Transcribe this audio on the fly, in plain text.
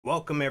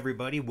Welcome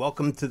everybody.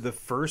 Welcome to the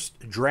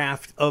first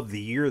draft of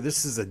the year.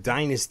 This is a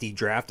dynasty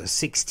draft, a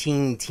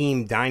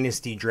 16-team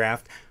dynasty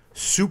draft,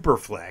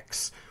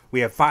 SuperFlex. We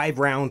have 5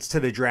 rounds to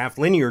the draft,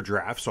 linear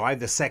draft. So I have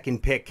the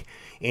second pick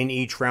in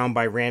each round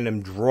by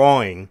random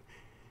drawing.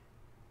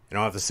 And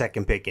I'll have the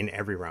second pick in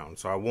every round.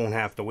 So I won't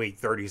have to wait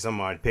 30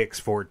 some odd picks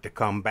for it to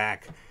come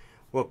back.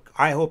 Look,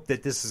 I hope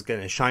that this is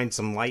going to shine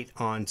some light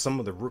on some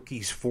of the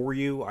rookies for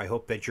you. I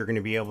hope that you're going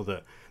to be able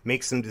to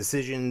make some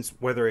decisions,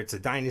 whether it's a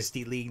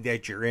dynasty league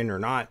that you're in or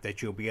not,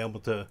 that you'll be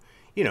able to,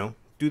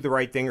 do the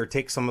right thing or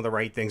take some of the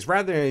right things.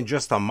 Rather than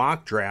just a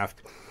mock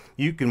draft,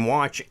 you can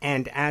watch,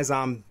 and as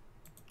I'm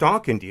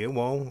talking to you,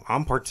 well,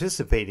 I'm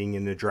participating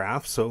in the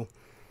draft, so,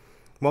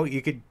 well,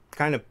 you could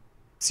kind of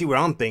see what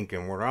I'm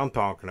thinking, what I'm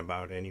talking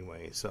about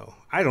anyway. So,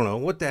 I don't know.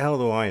 What the hell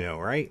do I know,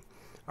 right?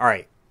 All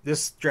right.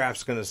 This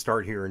draft's going to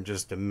start here in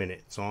just a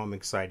minute, so I'm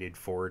excited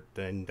for it,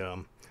 and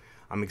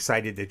I'm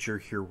excited that you're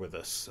here with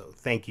us. So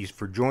thank you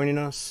for joining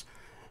us.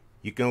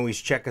 You can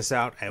always check us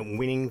out at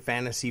Winning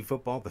Fantasy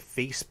Football, the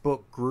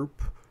Facebook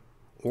group,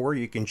 or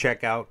you can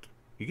check out,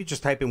 you can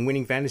just type in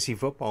Winning Fantasy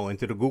Football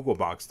into the Google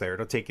box there.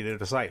 It'll take you to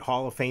the site,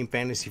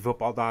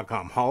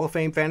 HallOfFameFantasyFootball.com.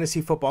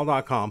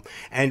 HallOfFameFantasyFootball.com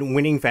and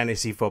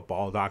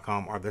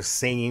WinningFantasyFootball.com are the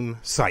same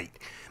site.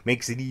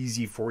 Makes it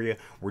easy for you.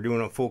 We're doing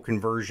a full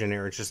conversion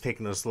there. It's just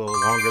taking us a little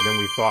longer than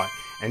we thought.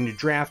 And the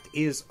draft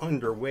is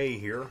underway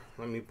here.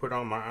 Let me put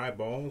on my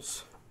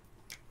eyeballs.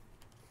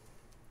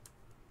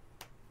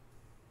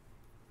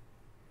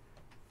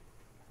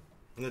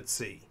 Let's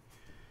see.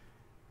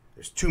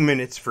 There's 2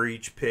 minutes for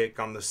each pick.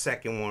 I'm the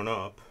second one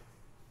up.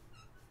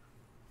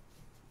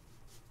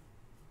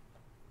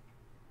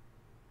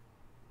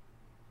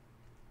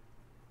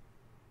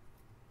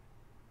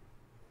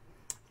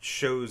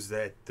 Shows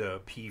that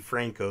P.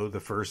 Franco, the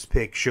first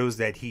pick, shows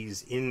that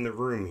he's in the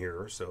room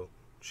here, so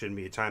shouldn't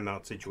be a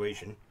timeout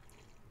situation.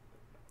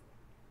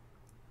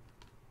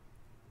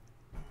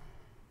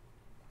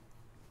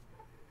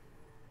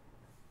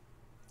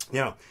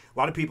 Now, a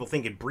lot of people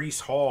think that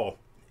Breece Hall,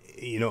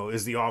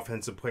 is the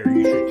offensive player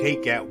you should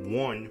take at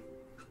 1.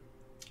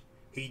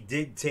 He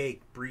did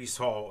take Breece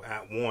Hall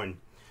at 1.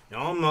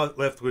 Now, I'm not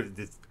left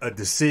with a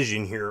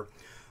decision here.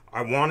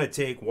 I want to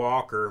take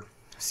Walker,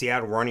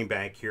 Seattle running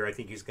back here. I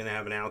think he's going to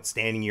have an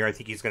outstanding year. I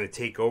think he's going to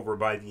take over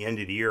by the end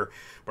of the year.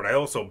 But I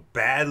also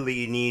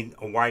badly need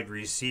a wide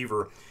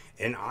receiver.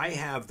 And I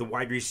have the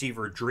wide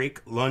receiver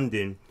Drake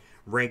London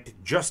ranked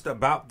just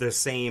about the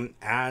same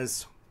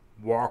as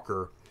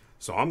Walker.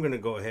 So I'm going to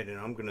go ahead and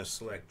I'm going to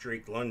select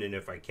Drake London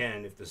if I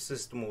can, if the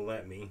system will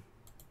let me.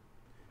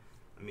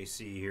 Let me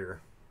see here.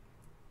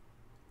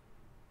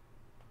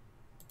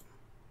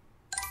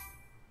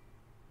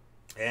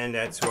 And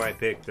that's who I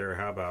picked there.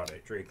 How about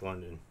it? Drake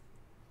London.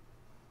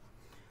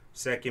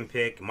 Second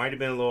pick. Might have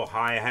been a little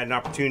high. I had an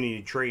opportunity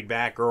to trade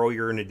back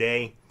earlier in the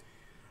day.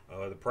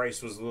 The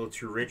price was a little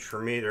too rich for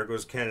me. There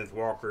goes Kenneth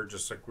Walker,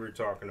 just like we were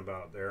talking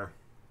about there.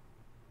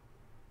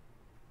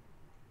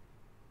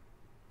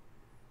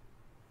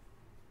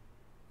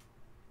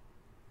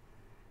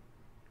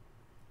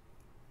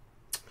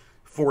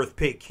 Fourth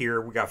pick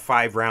here. We got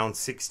 5 rounds,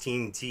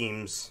 16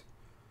 teams.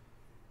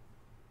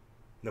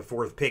 The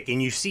fourth pick,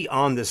 and you see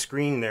on the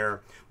screen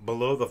there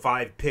below the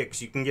 5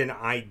 picks, you can get an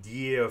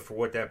idea for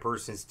what that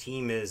person's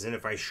team is. And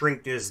if I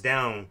shrink this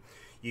down,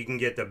 you can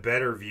get the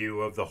better view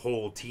of the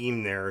whole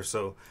team there.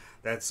 So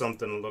that's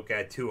something to look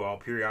at too. I'll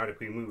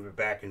periodically move it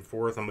back and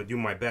forth. I'm gonna do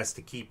my best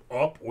to keep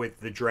up with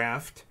the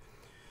draft,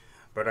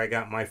 but I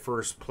got my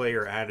first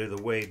player out of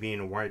the way, being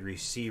a wide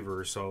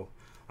receiver. So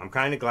I'm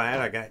kind of glad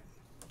I got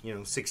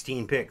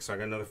 16 picks. I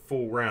got another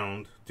full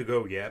round to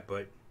go yet,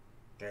 but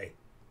hey.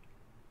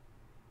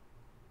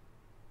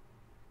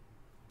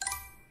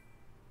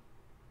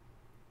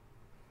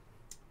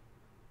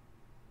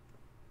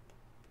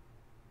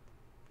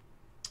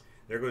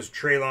 There goes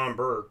Treylon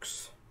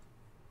Burks.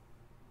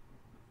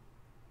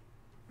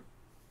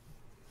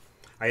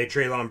 I had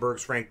Treylon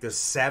Burks ranked the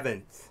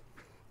 7th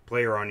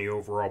player on the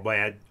overall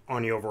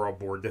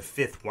board, the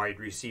 5th wide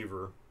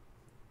receiver.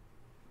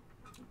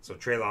 So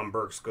Treylon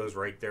Burks goes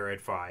right there at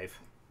 5.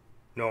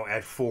 No,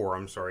 at 4.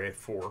 I'm sorry, at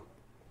 4.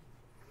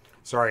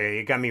 Sorry,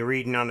 you got me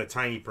reading on the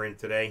tiny print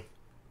today.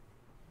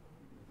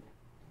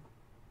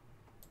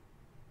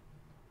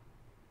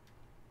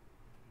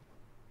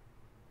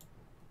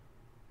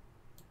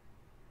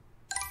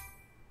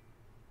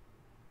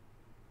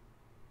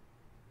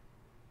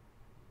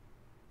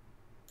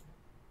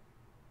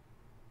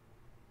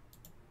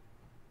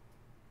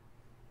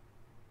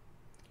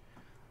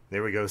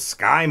 There we go.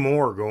 Sky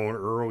Moore going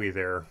early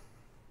there.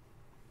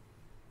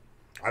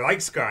 I like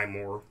Sky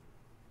Moore.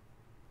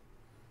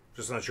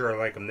 Just not sure I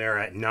like him there.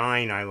 At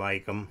 9, I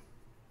like him.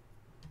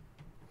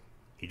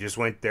 He just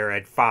went there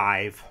at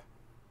 5.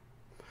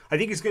 I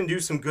think he's going to do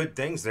some good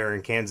things there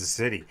in Kansas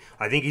City.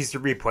 I think he's the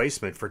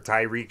replacement for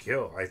Tyreek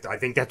Hill. I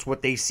think that's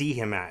what they see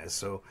him as.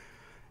 So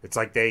It's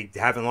like they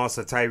haven't lost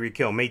a Tyreek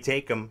Hill. May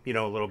take them,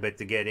 a little bit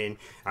to get in.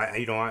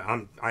 I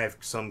have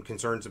some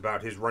concerns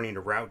about his running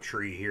the route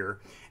tree here,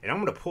 and I'm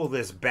going to pull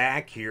this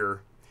back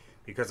here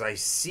because I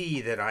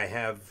see that I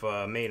have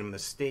made a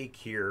mistake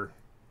here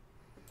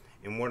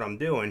in what I'm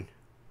doing.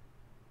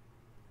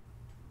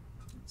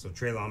 So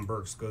Treylon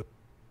Burks goes.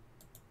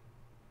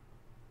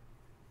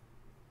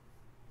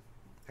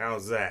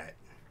 How's that?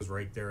 Goes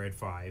right there at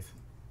 5.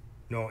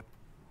 No.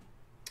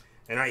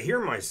 And I hear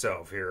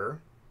myself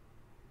here.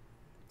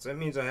 So that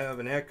means I have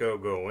an echo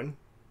going.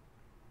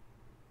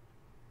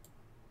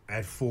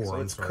 At 4. So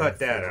let's cut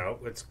that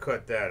out. Let's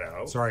cut that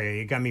out. Sorry,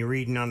 you got me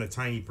reading on the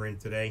tiny print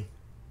today.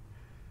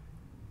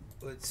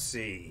 Let's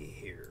see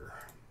here.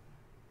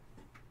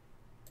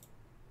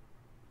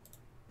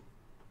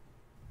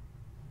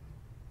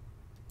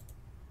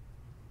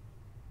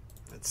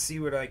 Let's see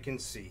what I can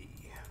see.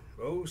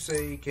 Oh,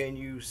 say, can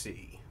you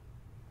see?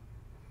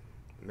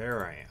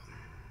 There I am.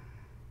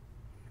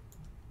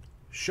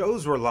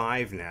 Shows were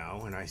live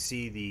now, and I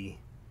see the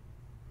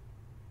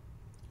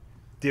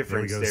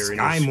difference there.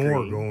 Sky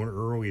Moore going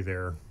early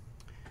there.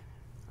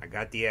 I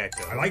got the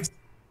echo. I like.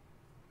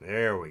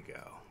 There we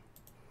go.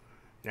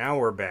 Now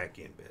we're back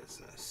in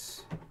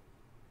business.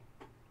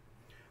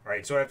 All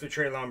right, so after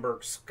Treylon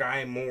Burks,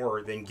 Sky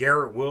Moore, then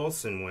Garrett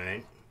Wilson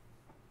went.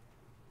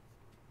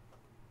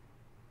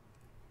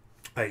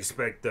 I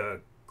expect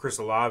Chris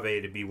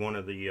Olave to be one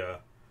of the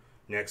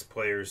next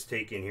players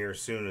taken here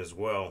soon as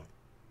well.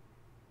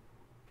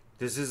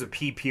 This is a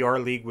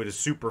PPR league with a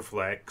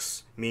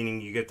SuperFlex,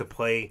 meaning you get to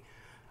play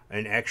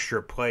an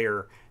extra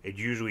player. It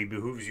usually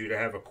behooves you to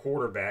have a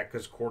quarterback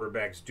because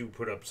quarterbacks do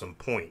put up some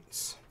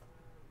points.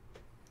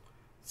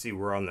 Let's see,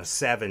 we're on the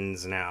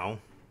 7s now.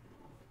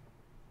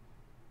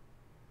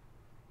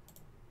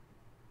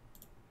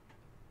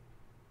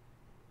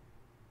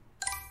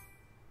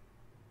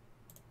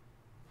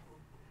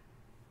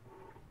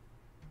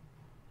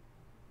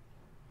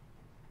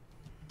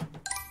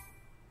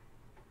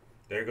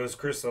 There goes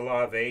Chris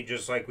Olave,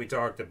 just like we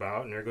talked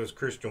about. And there goes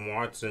Christian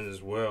Watson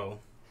as well.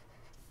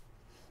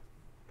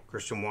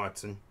 Christian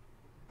Watson.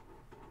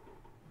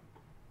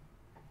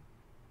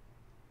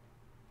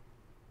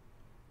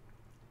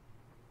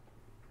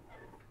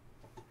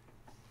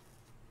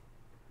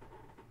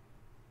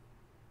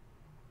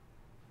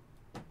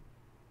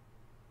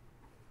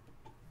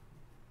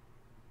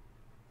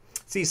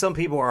 See, some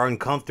people are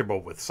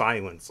uncomfortable with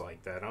silence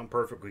like that. I'm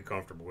perfectly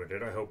comfortable with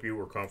it. I hope you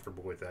were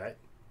comfortable with that.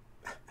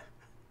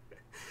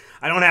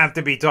 I don't have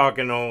to be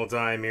talking the whole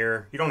time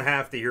here. You don't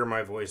have to hear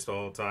my voice the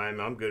whole time.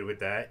 I'm good with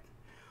that.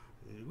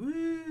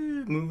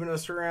 Woo, moving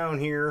us around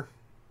here.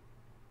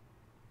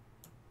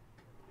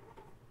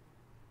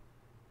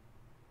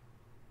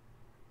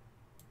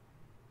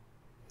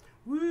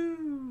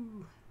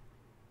 Woo.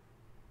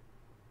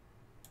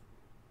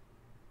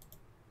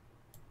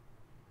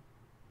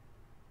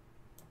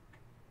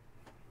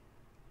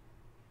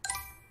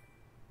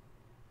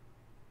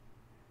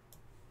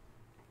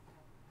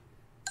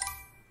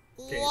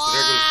 Okay, wow. So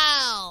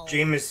there goes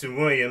Jameson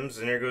Williams,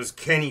 and there goes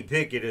Kenny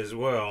Pickett as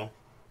well.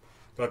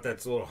 Thought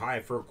that's a little high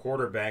for a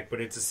quarterback, but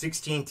it's a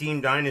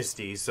 16-team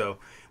dynasty, so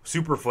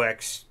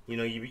Superflex, you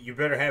know, you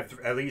better have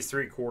at least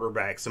 3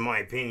 quarterbacks, in my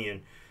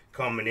opinion,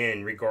 coming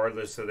in,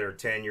 regardless of their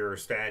tenure or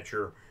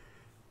stature.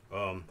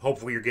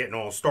 Hopefully you're getting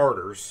all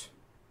starters.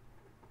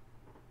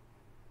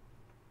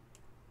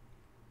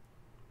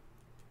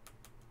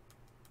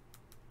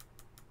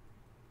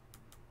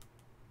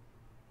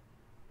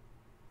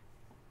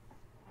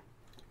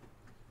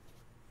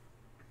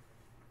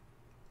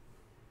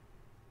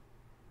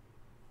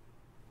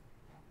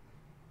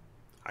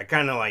 I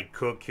kind of like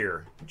Cook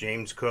here.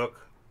 James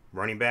Cook,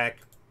 running back,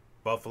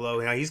 Buffalo.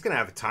 You know, he's going to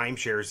have a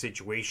timeshare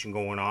situation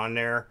going on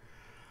there.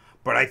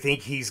 But I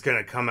think he's going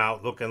to come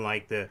out looking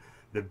like the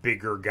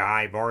bigger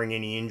guy, barring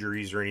any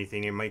injuries or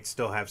anything. He might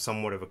still have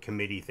somewhat of a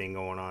committee thing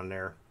going on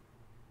there.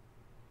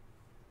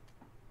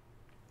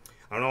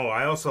 I don't know.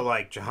 I also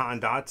like Jahan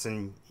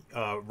Dotson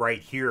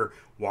right here.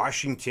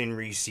 Washington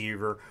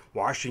receiver.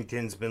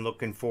 Washington's been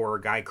looking for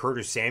a guy.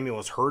 Curtis Samuel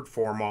was hurt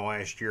for him all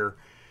last year.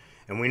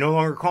 And we no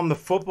longer call them the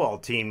football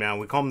team now.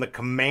 We call them the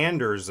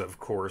Commanders, of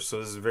course. So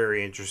this is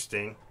very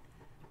interesting.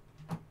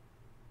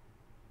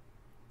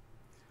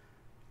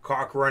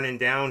 Clock running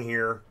down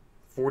here.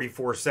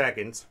 44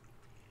 seconds.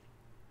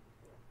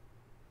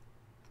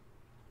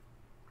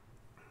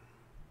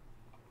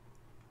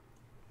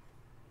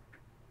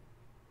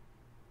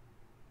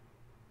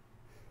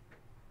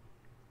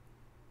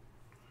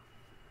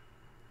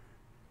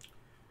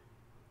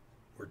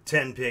 We're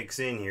 10 picks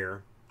in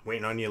here.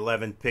 Waiting on the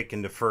 11th pick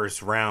in the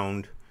first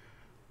round.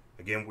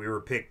 Again, we were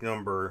pick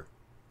number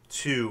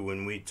 2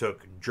 when we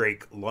took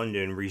Drake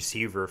London,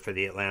 receiver for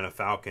the Atlanta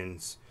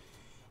Falcons.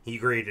 He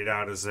graded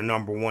out as the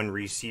number 1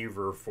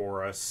 receiver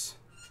for us.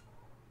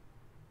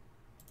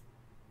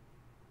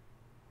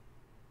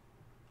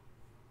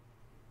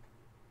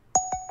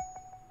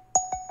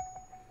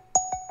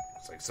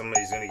 Looks like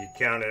somebody's going to get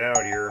counted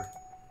out here.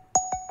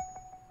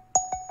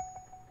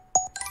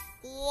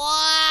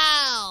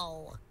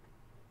 Wow!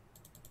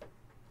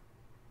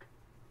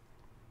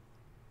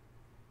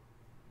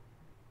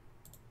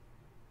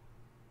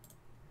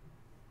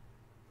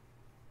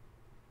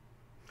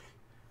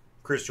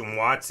 Christian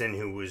Watson,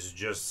 who was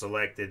just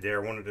selected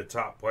there, one of the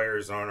top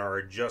players on our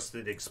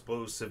Adjusted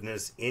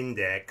Explosiveness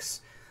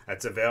Index.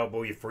 That's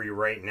available for you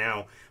right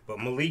now. But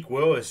Malik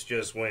Willis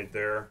just went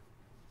there.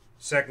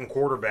 Second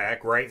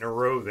quarterback right in a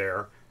row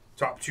there.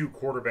 Top 2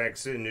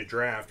 quarterbacks in the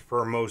draft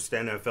per most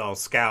NFL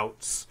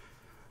scouts.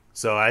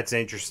 So that's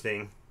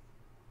interesting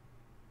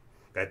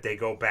that they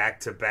go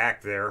back to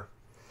back there.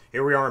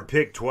 Here we are in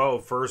pick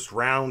 12, first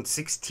round,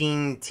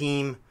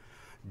 16-team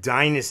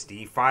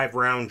Dynasty,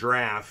 5-round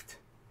draft.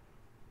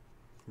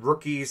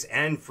 Rookies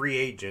and free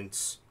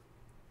agents.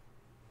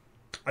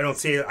 I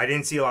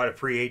didn't see a lot of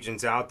free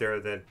agents out there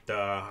that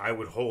I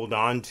would hold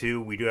on to.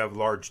 We do have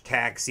large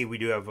taxi. We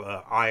do have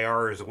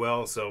IR as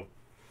well. So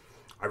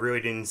I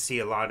really didn't see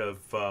a lot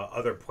of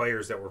other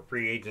players that were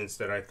free agents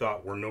that I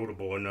thought were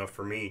notable enough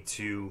for me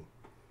to,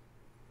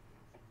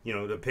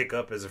 to pick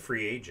up as a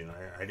free agent.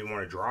 I didn't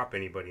want to drop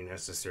anybody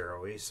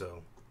necessarily.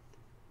 So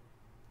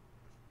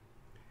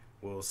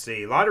we'll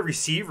see. A lot of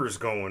receivers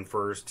going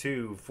first.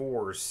 2,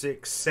 4,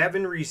 6,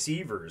 7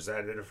 receivers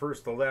out of the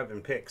first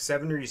 11 picks.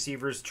 7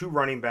 receivers, 2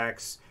 running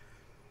backs,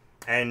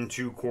 and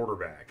 2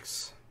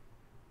 quarterbacks.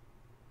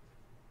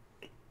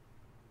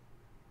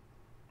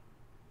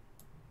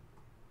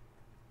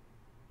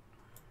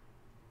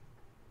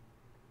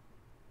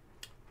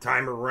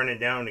 Timer running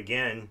down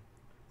again.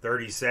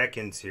 30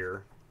 seconds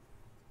here.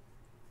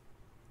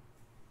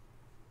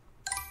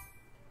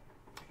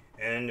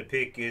 And the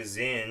pick is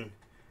in.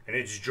 And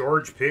it's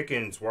George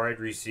Pickens, wide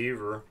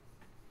receiver.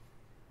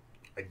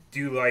 I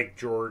do like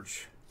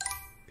George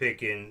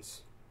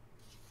Pickens.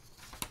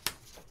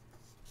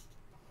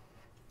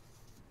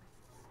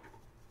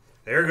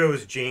 There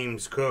goes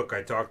James Cook.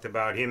 I talked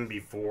about him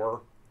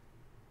before.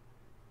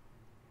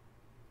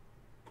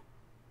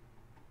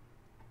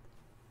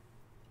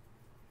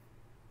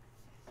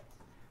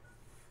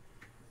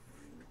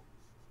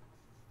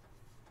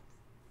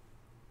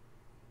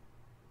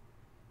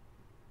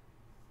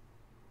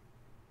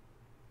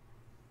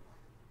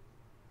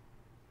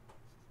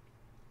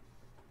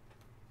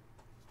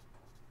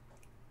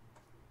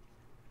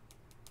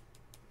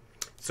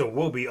 So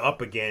we'll be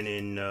up again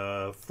in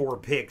 4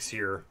 picks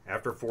here,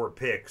 after 4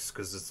 picks,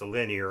 because it's a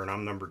linear and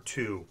I'm number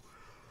 2.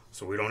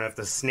 So we don't have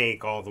to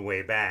snake all the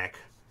way back.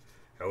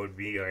 That would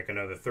be like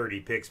another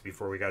 30 picks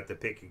before we got the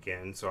pick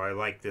again. So I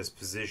like this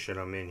position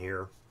I'm in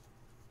here.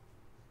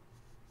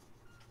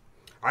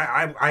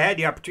 I had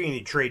the opportunity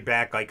to trade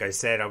back. Like I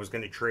said, I was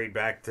going to trade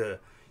back to,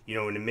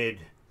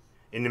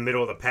 in the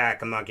middle of the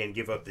pack. I'm not going to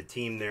give up the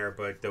team there,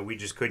 but we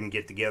just couldn't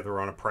get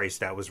together on a price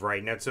that was right,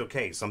 and that's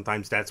okay.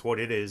 Sometimes that's what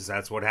it is.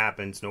 That's what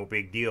happens. No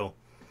big deal.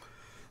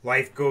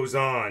 Life goes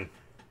on.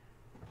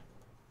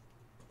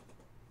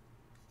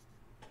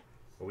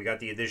 But we got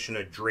the addition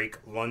of Drake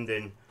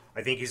London.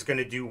 I think he's going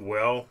to do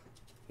well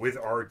with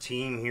our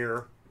team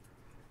here.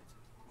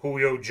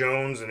 Julio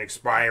Jones, an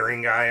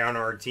expiring guy on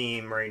our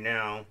team right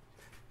now.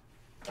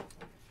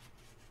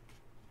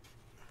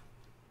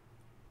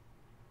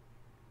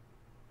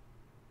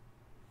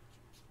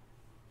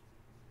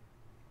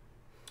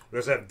 We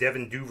also have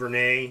Devin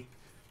Duvernay,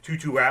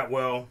 Tutu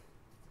Atwell,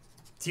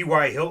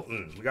 T.Y.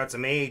 Hilton. We got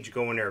some age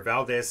going there.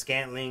 Valdez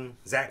Scantling,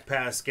 Zach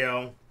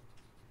Pascal.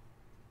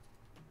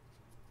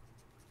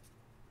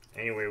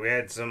 Anyway, we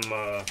had some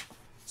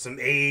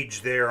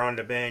age there on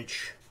the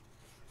bench.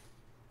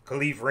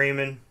 Khalif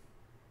Raymond,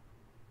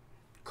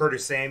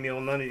 Curtis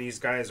Samuel. None of these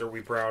guys are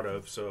we proud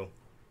of, so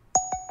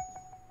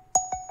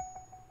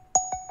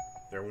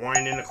they're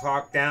winding the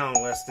clock down.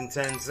 Less than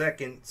 10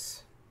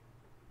 seconds.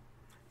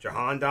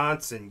 Jahan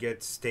Dotson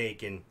gets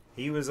taken.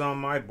 He was on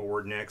my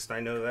board next, I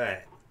know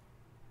that.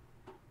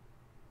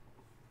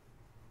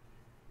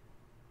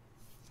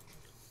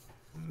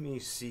 Let me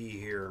see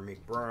here,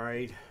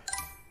 McBride.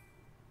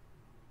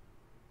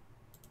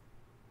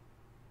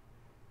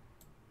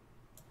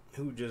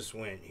 Who just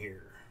went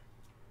here?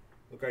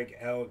 Look like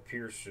Alec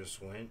Pierce just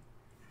went.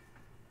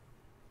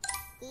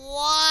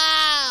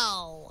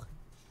 Wow!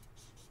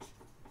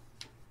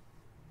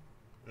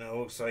 Now it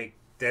looks like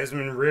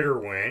Desmond Ridder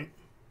went.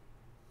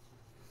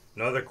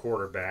 Another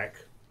quarterback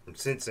from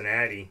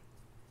Cincinnati.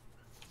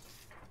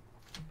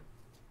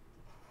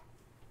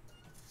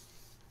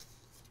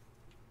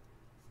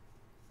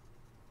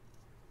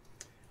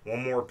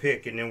 One more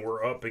pick and then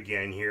we're up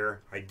again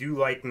here. I do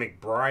like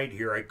McBride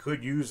here. I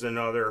could use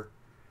another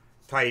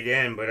tight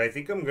end, but I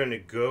think I'm going to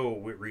go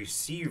with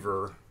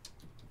receiver.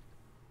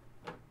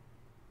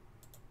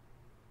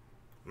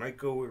 Might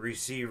go with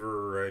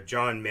receiver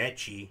John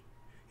Mechie.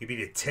 He'd be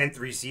the 10th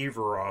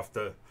receiver off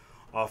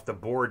the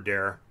board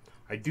there.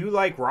 I do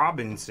like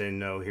Robinson,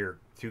 though, here,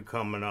 too,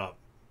 coming up.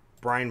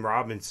 Brian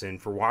Robinson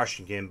for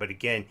Washington. But,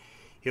 again,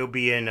 he'll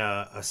be in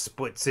a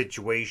split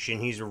situation.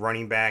 He's a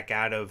running back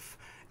out of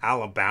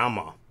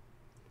Alabama.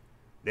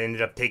 They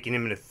ended up taking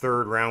him in the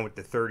 3rd round with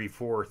the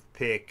 34th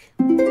pick.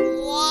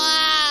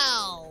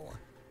 Wow!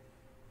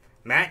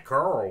 Matt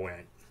Corral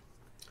went.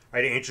 I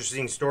had an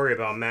interesting story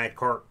about Matt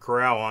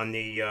Corral on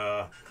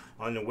the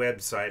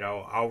website.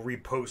 I'll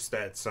repost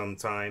that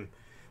sometime.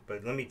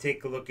 But let me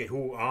take a look at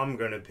who I'm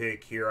going to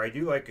pick here. I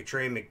do like a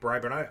Trey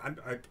McBride, but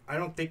I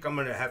don't think I'm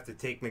going to have to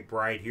take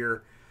McBride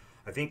here.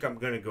 I think I'm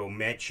going to go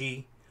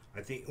Mechie.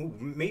 I think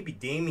maybe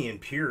Damian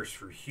Pierce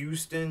for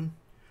Houston.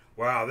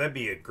 Wow, that'd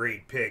be a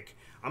great pick.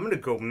 I'm going to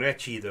go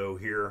Mechie, though,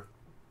 here.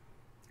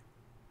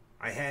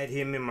 I had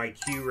him in my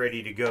queue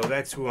ready to go.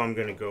 That's who I'm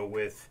going to go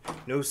with.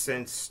 No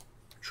sense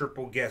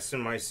triple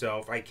guessing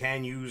myself. I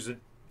can use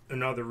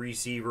another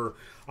receiver.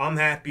 I'm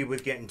happy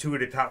with getting 2 of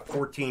the top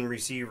 14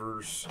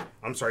 receivers.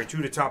 I'm sorry, 2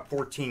 of the top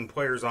 14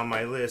 players on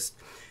my list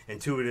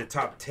and 2 of the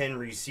top 10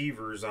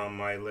 receivers on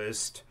my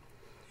list,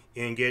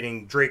 and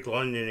getting Drake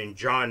London and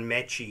John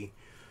Mechie.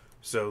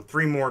 So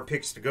 3 more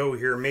picks to go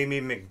here. Maybe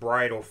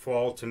McBride will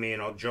fall to me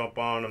and I'll jump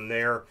on him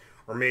there,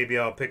 or maybe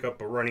I'll pick up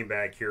a running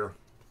back here.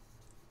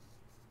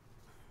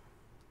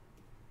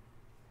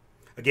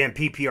 Again,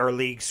 PPR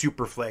League,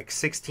 Superflex,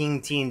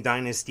 16-team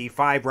Dynasty,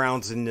 5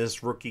 rounds in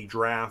this rookie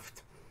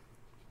draft.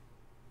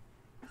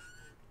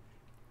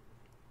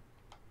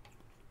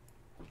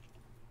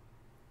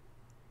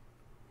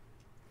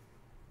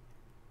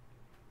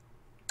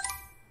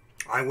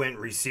 I went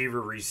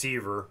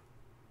receiver.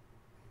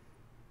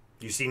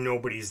 You see,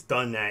 nobody's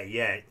done that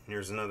yet.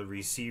 There's another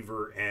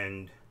receiver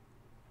and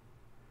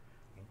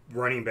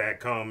running back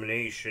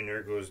combination.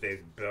 There goes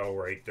David Bell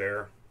right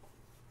there.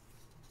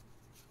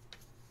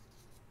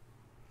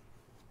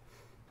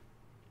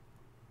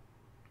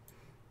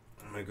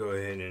 I'm going to go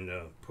ahead and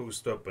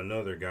post up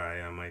another guy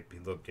I might be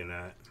looking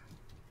at.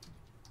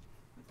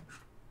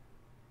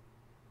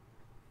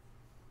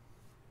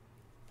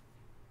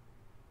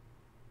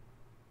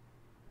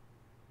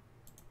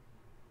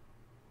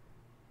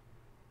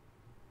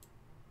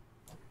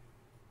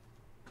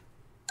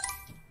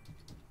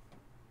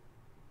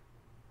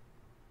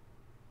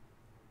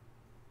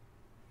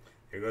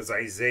 Here goes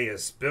Isaiah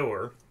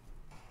Spiller,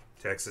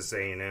 Texas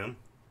A&M.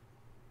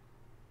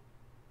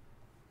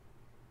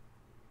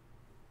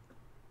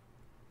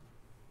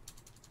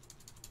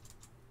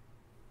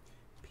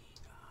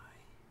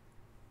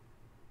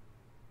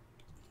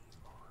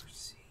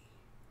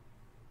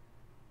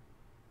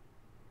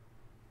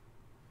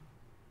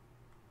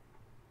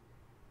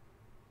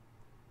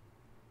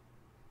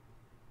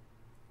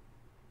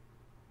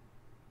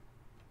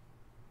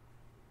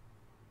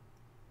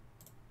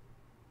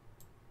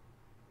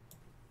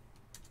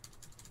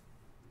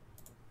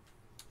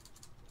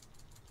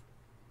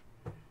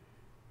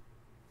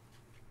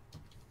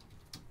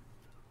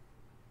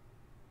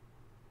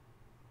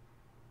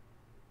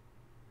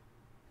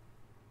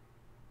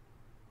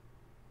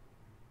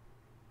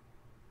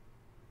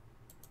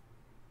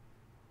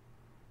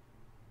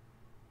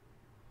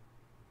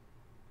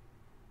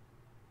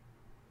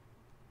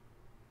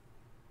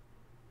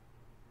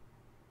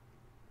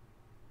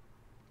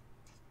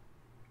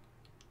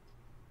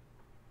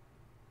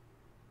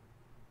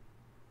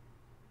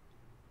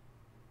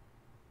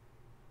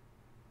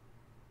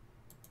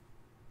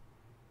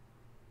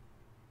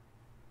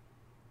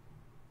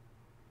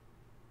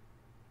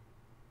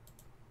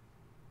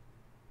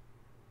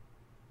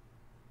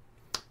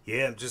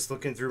 Yeah, I'm just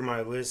looking through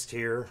my list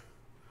here,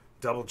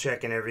 double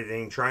checking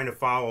everything, trying to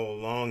follow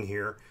along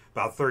here.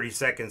 About 30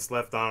 seconds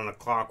left on the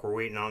clock. We're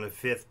waiting on the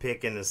 5th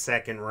pick in the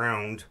 2nd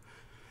round.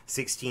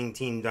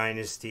 16-team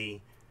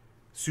Dynasty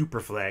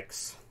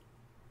SuperFlex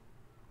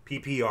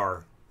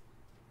PPR.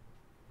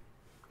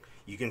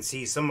 You can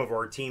see some of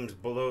our teams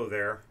below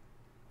there.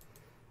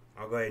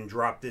 I'll go ahead and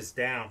drop this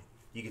down.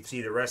 You can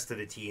see the rest of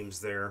the teams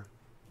there.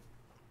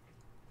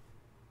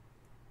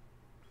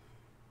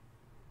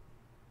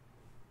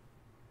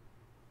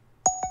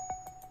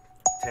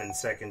 Ten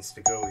seconds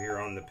to go here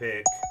on the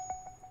pick.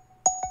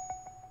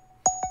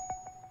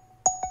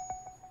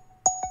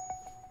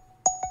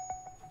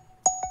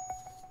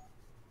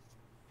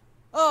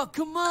 Oh,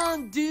 come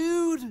on,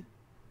 dude!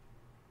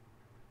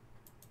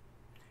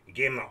 He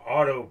gave him an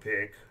auto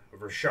pick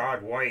of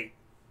Rashad White.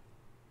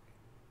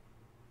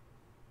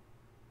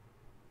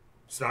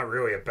 It's not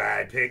really a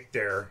bad pick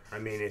there. I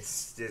mean,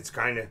 it's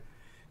kind of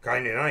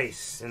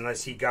nice,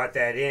 unless he got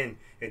that in.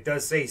 It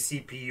does say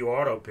CPU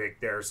auto pick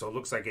there, so it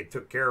looks like it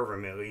took care of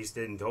him at least.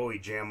 Didn't totally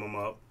jam him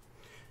up.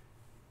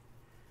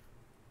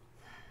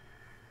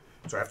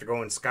 So after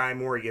going Sky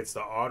Moore, he gets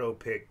the auto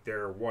pick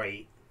there,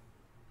 White.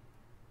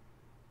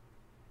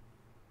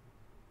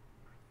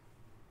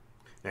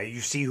 Now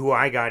you see who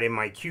I got in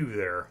my queue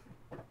there.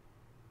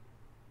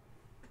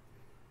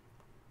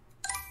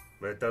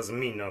 But it doesn't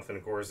mean nothing,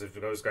 of course, if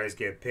those guys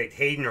get picked.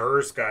 Hayden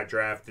Hurst got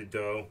drafted,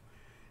 though.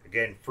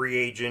 Again, free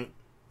agent.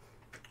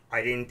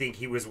 I didn't think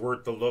he was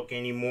worth the look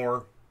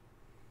anymore.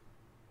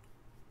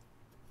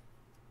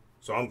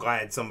 So I'm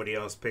glad somebody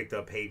else picked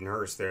up Hayden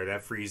Hurst there.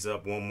 That frees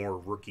up one more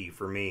rookie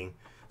for me.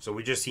 So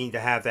we just need to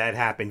have that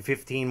happen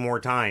 15 more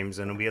times,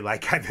 and it'll be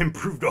like I've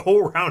improved a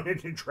whole round in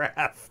the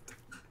draft.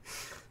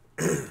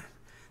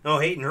 No,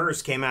 Hayden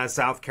Hurst came out of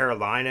South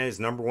Carolina, his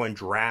 #1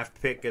 draft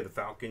pick of the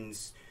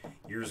Falcons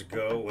years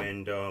ago,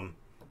 and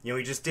you know,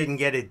 he just didn't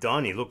get it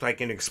done. He looked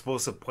like an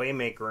explosive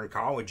playmaker in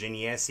college. In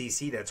the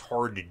SEC, that's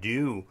hard to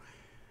do.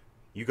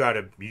 You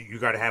gotta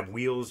have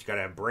wheels, you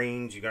gotta have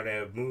brains, you gotta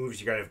have moves,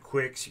 you gotta have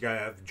quicks, you gotta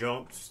have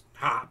jumps,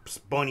 hops,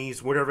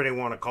 bunnies, whatever they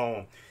want to call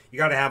them. You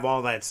gotta have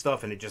all that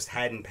stuff, and it just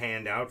hadn't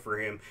panned out for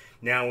him.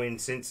 Now in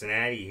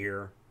Cincinnati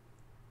here.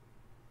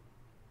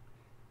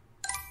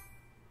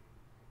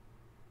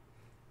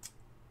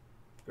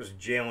 There's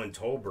Jalen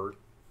Tolbert,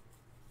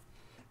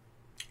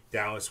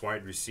 Dallas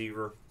wide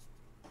receiver.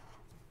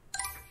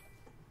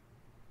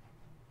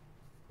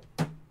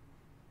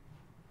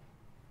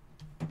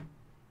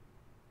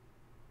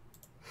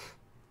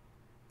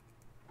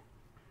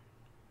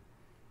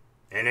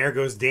 And there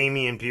goes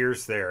Dameon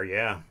Pierce there,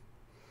 yeah.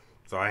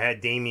 So I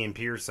had Dameon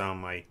Pierce on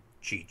my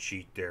cheat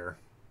sheet there.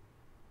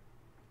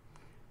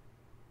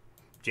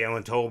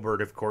 Jalen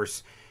Tolbert, of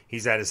course,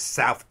 he's at a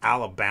South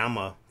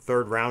Alabama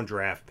third-round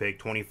draft pick,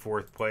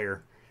 24th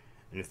player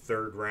in the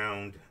third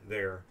round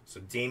there. So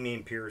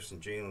Dameon Pierce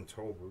and Jalen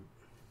Tolbert.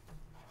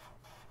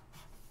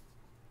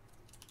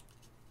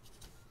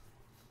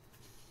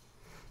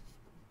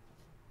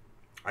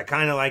 I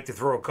kind of like to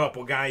throw a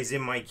couple guys in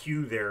my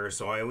queue there,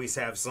 so I always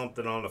have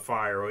something on the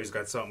fire. Always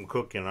got something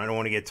cooking. I don't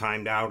want to get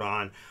timed out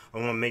on. I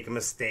don't want to make a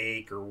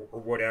mistake or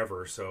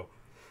whatever. So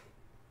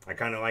I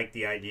kind of like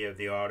the idea of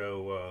the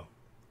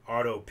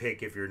auto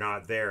pick. If you're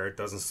not there, it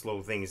doesn't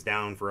slow things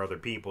down for other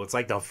people. It's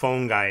like the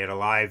phone guy at a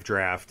live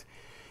draft.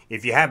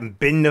 If you haven't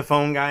been the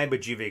phone guy,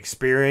 but you've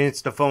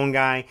experienced the phone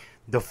guy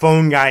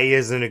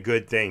isn't a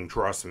good thing.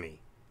 Trust me.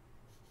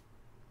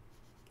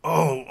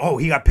 Oh,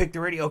 he got picked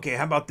already? Okay,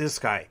 how about this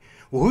guy?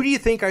 Well, who do you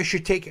think I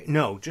should take?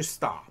 No, just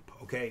stop,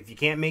 okay? If you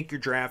can't make your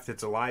draft,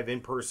 it's a live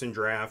in-person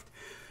draft.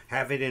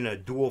 Have it in a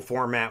dual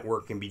format where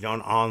it can be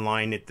done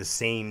online at the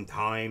same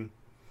time.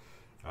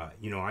 I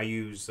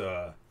use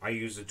a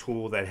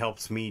tool that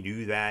helps me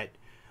do that.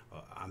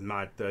 I'm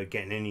not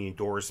getting any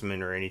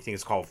endorsement or anything.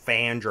 It's called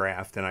Fan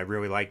Draft, and I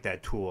really like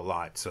that tool a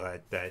lot. So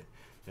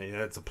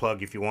that's a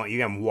plug if you want. You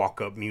can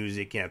walk-up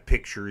music, you can have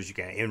pictures, you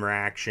can have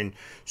interaction,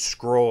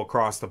 scroll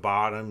across the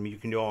bottom. You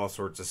can do all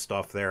sorts of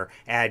stuff there.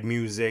 Add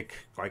music,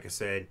 like I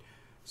said.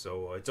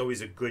 So it's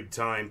always a good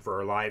time for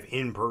a live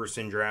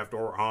in-person draft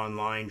or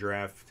online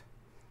draft.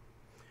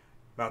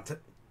 About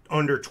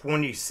under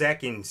 20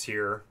 seconds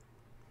here.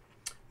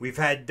 We've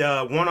had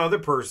one other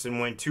person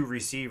went 2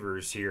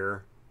 receivers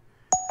here.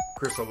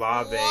 Chris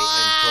Olave and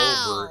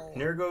Tolbert.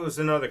 And there goes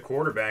another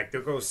quarterback.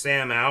 There goes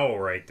Sam Howell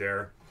right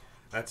there.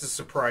 That's a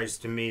surprise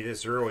to me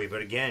this early.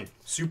 But again,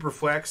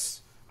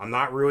 Superflex, I'm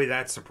not really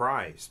that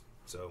surprised.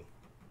 So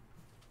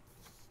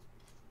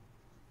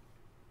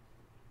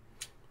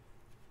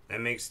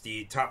that makes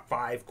the top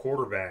 5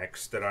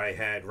 quarterbacks that I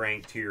had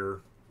ranked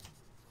here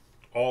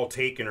all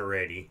taken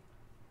already.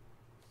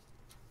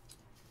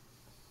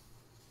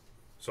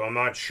 So I'm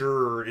not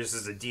sure. This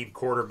is a deep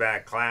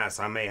quarterback class.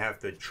 I may have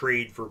to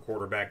trade for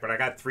quarterback. But I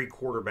got 3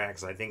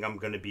 quarterbacks. I think I'm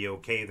going to be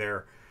okay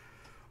there.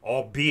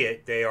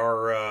 Albeit they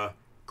are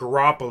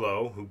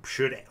Garoppolo, who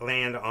should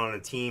land on a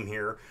team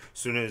here as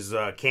soon as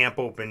camp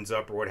opens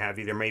up or what have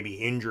you. There may be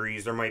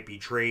injuries. There might be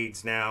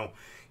trades now.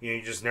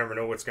 You just never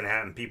know what's going to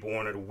happen. People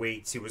wanted to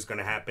wait, see what's going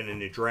to happen in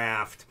the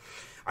draft.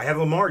 I have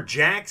Lamar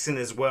Jackson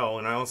as well,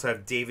 and I also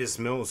have Davis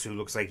Mills, who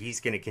looks like he's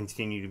going to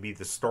continue to be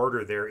the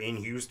starter there in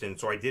Houston.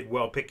 So I did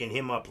well picking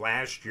him up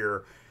last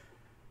year.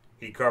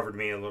 He covered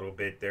me a little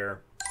bit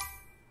there.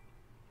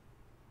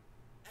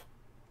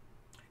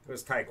 It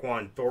was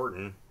Tyquan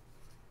Thornton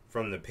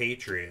from the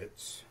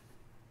Patriots.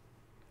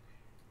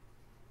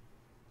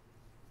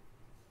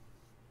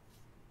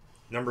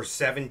 Number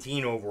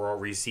 17 overall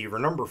receiver.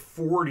 Number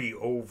 40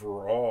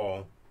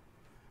 overall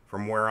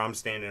from where I'm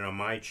standing on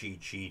my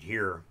cheat sheet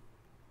here.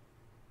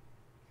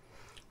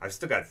 I've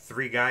still got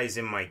 3 guys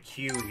in my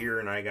queue here,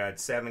 and I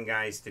got 7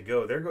 guys to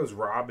go. There goes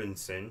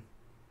Robinson.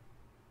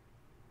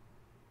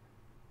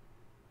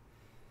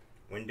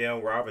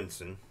 Wendell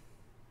Robinson.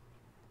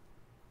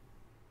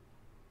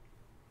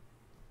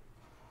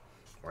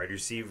 Wide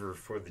receiver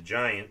for the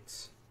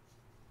Giants.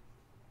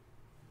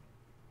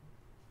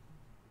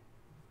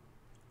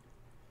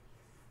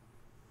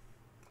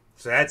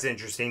 So that's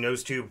interesting.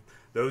 Those two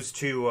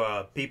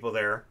people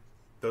there,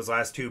 those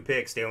last 2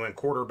 picks, they went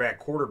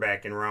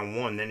quarterback in round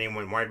 1. Then they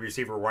went wide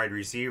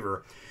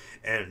receiver.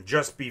 And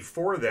just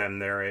before them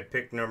there, at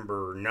pick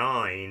number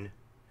 9,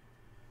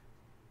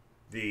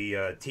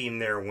 the team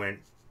there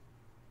went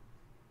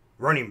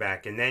running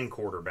back and then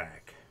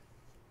quarterback.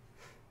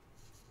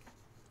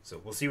 So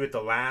we'll see what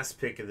the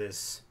last pick of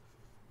this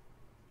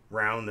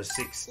round, the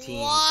 16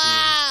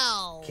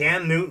 Wow. team.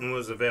 Cam Newton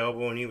was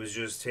available and he was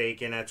just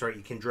taken. That's right,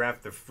 you can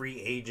draft the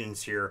free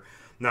agents here.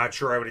 Not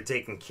sure I would have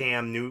taken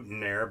Cam Newton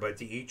there, but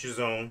to each his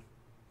own.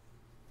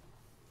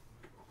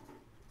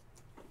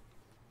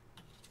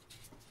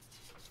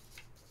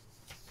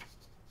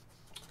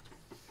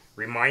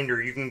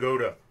 Reminder, you can go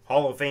to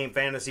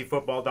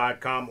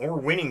HallOfFameFantasyFootball.com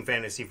or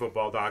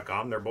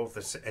WinningFantasyFootball.com. They're both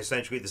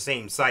essentially the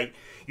same site.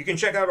 You can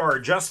check out our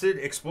Adjusted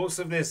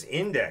Explosiveness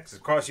Index.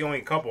 It costs you only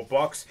a couple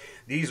bucks.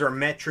 These are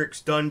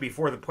metrics done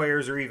before the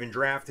players are even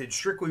drafted,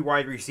 strictly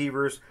wide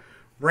receivers,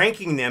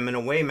 ranking them in a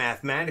way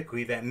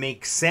mathematically that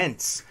makes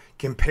sense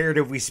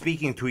comparatively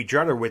speaking to each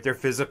other with their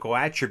physical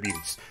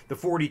attributes. The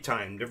 40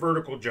 time, the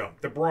vertical jump,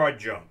 the broad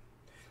jump.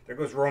 There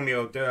goes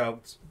Romeo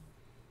Doubs.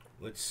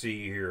 Let's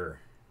see here.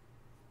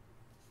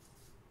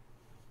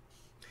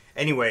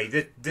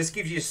 Anyway, this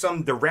gives you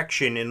some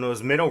direction in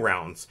those middle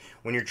rounds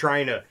when you're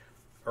trying to,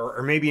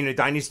 or maybe in a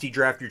dynasty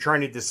draft, you're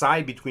trying to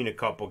decide between a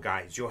couple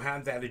guys. You'll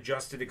have that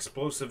adjusted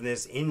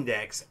explosiveness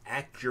index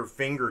at your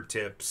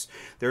fingertips.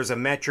 There's a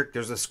metric,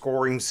 there's a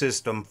scoring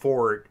system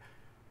for it.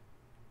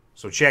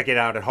 So check it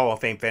out at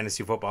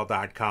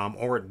HallOfFameFantasyFootball.com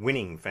or at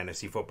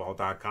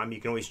WinningFantasyFootball.com. You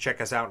can always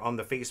check us out on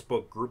the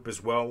Facebook group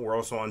as well. We're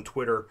also on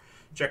Twitter.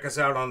 Check us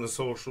out on the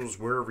socials,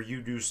 wherever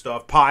you do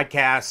stuff.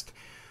 Podcast.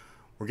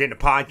 We're getting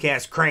the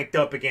podcast cranked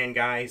up again,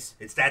 guys.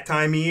 It's that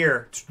time of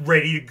year. It's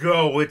ready to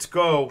go. Let's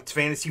go. It's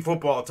fantasy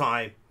football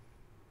time.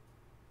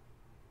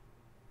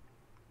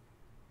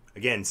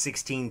 Again,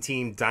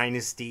 16-team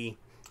Dynasty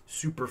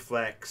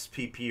SuperFlex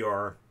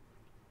PPR.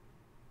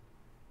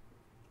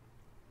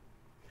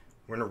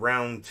 We're in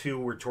round 2.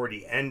 We're toward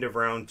the end of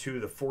round 2,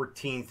 the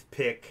 14th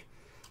pick.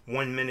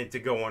 1 minute to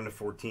go on the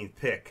 14th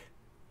pick.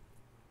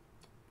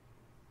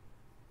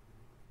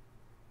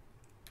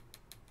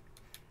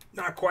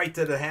 Not quite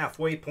to the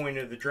halfway point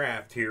of the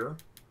draft here.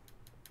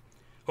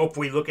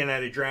 Hopefully looking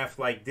at a draft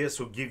like this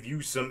will give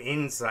you some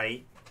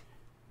insight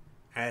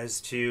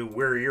as to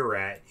where you're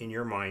at in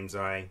your mind's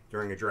eye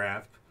during a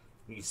draft.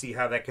 You see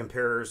how that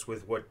compares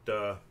with what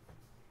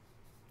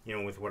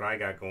with what I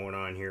got going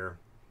on here.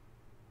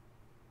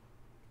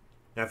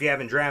 Now, if you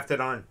haven't drafted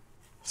on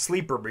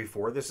Sleeper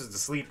before, this is the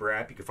Sleeper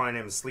app. You can find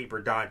them at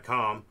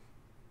sleeper.com.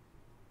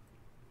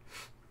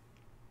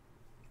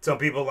 Some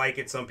people like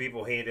it, some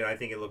people hate it. I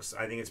think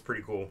it's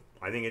pretty cool.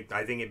 I think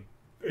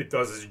it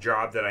does its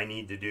job that I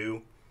need to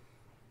do.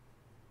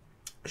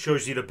 It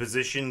shows you the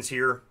positions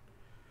here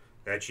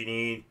that you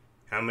need,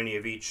 how many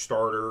of each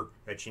starter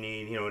that you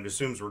need. It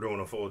assumes we're doing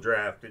a full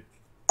draft.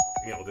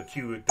 The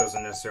queue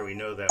doesn't necessarily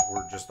know that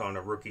we're just on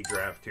a rookie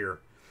draft here.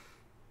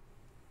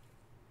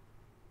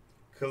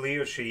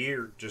 Khalil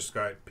Shakir just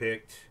got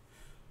picked.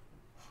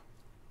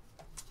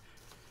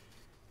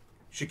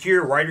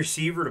 Shakir, wide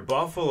receiver to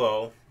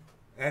Buffalo.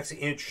 That's an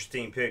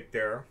interesting pick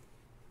there.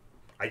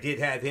 I did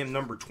have him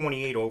number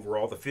 28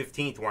 overall, the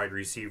 15th wide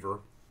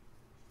receiver.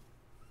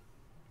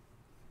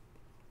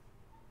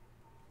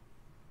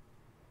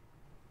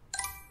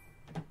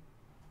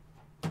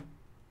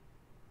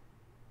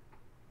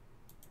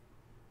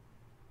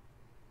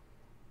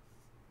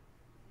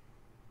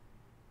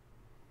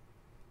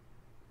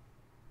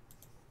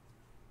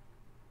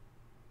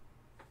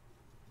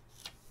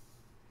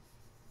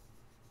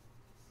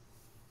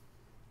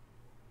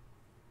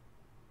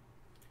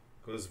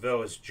 Goes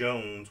Velus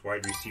Jones,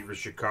 wide receiver,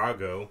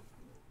 Chicago.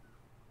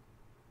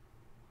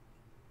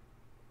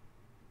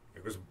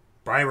 There goes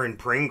Byron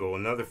Pringle,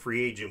 another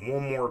free agent.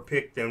 One more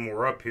pick, then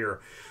we're up here.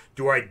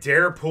 Do I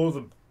dare pull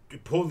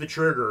the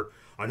trigger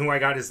on who I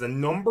got as the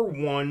number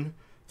 1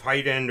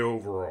 tight end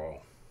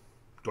overall?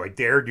 Do I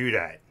dare do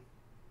that?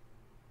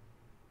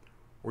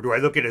 Or do I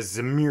look at a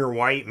Zamir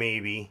White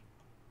maybe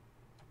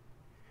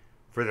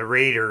for the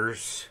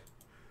Raiders?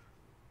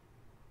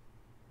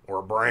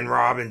 Or Brian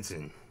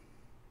Robinson?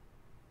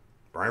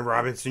 Brian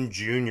Robinson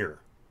Jr.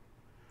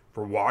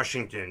 for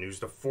Washington, who's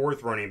the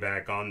 4th running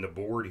back on the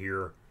board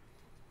here.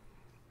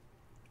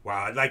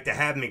 Wow, I'd like to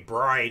have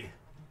McBride,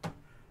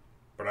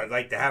 but I'd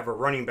like to have a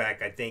running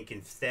back, I think,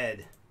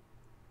 instead.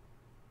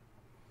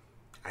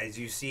 As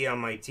you see on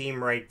my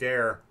team right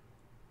there,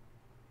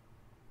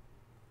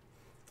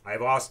 I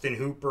have Austin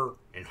Hooper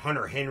and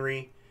Hunter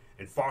Henry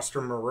and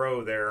Foster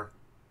Moreau there.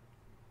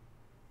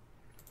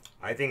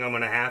 I think I'm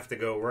going to have to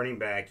go running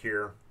back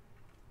here.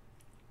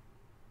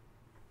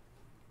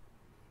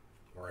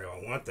 Or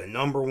I want the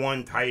number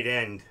 1 tight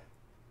end.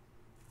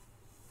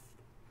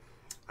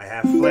 I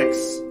have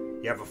flex.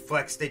 You have a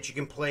flex that you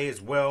can play as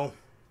well.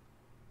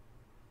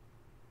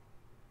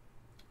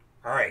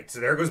 Alright, so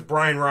there goes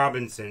Brian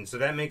Robinson. So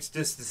that makes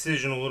this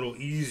decision a little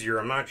easier.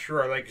 I'm not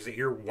sure I like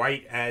Zahir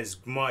White as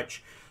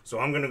much. So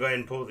I'm going to go ahead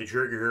and pull the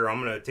trigger here.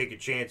 I'm going to take a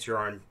chance here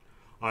on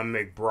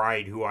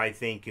McBride, who I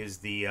think is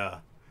the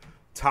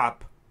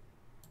top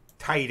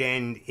tight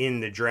end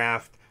in the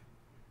draft.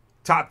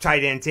 Top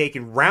tight end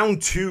taken.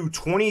 Round 2,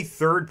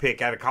 23rd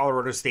pick out of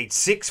Colorado State.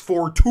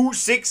 6'4",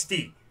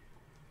 260.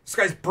 This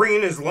guy's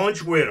bringing his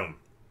lunch with him.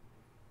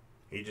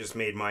 He just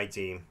made my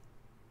team.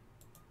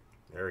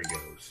 There he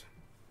goes.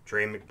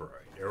 Trey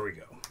McBride. There we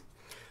go.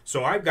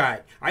 So I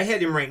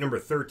had him ranked number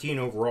 13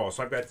 overall.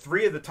 So I've got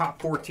 3 of the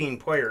top 14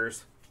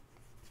 players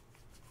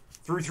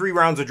through 3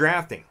 rounds of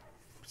drafting.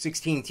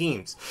 16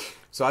 teams.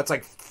 So that's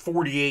like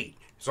 48.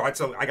 So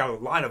I got a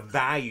lot of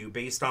value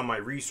based on my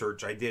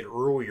research I did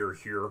earlier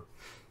here.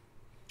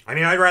 I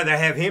mean, I'd rather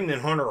have him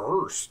than Hunter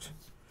Hurst.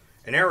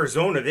 In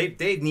Arizona,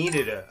 they've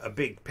needed a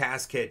big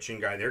pass catching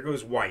guy. There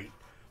goes White.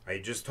 I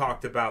just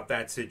talked about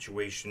that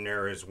situation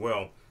there as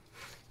well.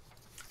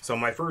 So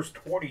my first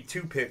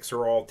 22 picks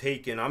are all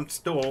taken. I'm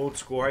still old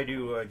school. I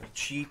do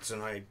cheats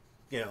and I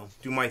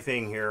do my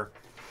thing here.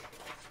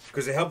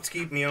 because it helps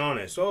keep me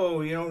honest.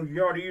 Oh, you know,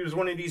 you ought to use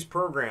one of these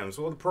programs.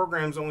 Well, the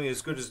program's only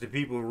as good as the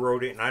people who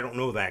wrote it, and I don't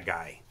know that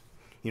guy.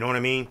 You know what I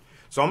mean?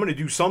 So I'm going to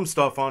do some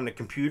stuff on the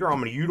computer. I'm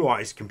going to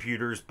utilize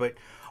computers, but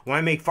when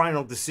I make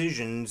final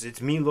decisions,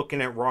 it's me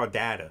looking at raw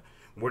data,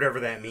 whatever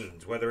that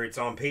means, whether it's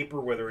on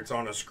paper, whether it's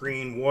on a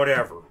screen,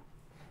 whatever.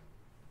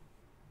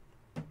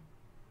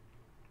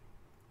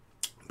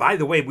 By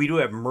the way, we do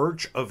have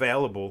merch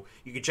available.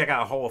 You can check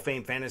out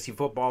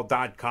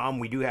HallOfFameFantasyFootball.com.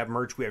 We do have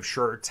merch. We have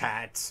shirts,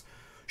 hats,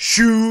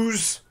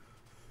 shoes,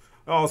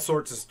 all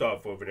sorts of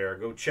stuff over there.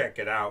 Go check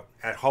it out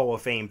at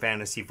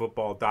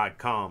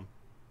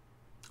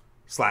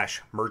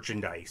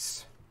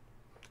HallOfFameFantasyFootball.com/merchandise.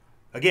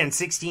 Again,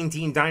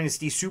 16-team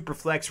Dynasty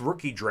SuperFlex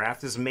Rookie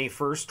Draft. This is May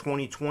 1st,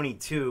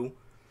 2022.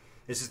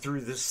 This is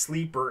through the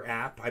Sleeper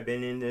app. I've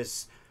been in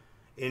this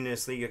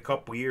league a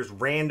couple years.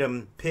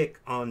 Random pick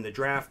on the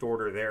draft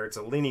order there. It's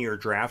a linear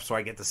draft, so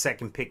I get the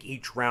second pick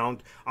each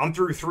round. I'm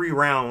through 3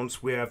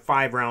 rounds. We have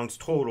 5 rounds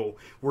total.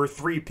 We're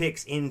 3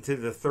 picks into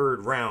the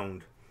 3rd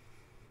round.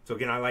 So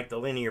again, I like the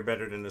linear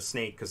better than the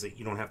snake because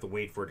you don't have to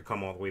wait for it to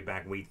come all the way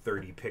back. Wait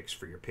 30 picks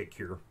for your pick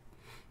here.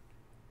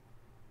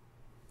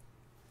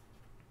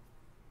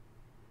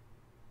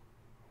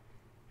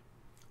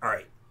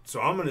 Alright,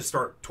 so I'm going to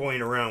start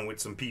toying around with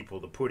some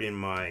people to put in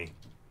my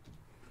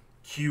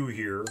queue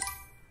here,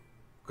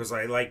 because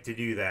I like to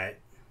do that.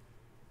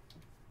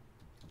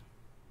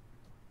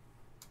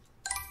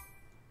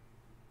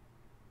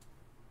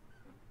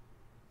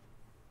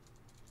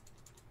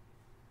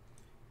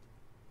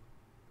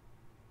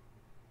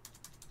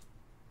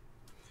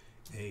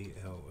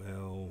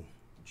 ALLGEI.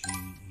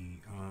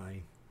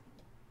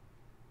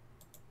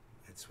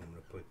 That's what I'm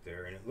going to put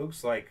there. And it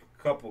looks like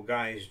a couple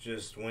guys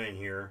just went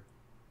here.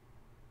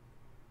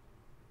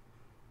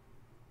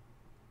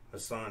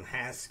 Hassan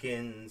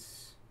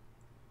Haskins,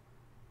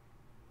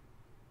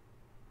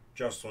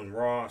 Justin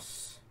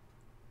Ross,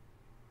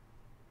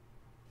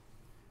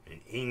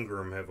 and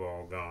Ingram have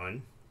all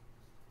gone.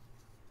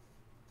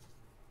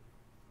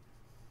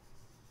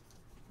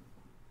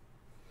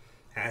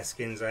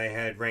 Haskins I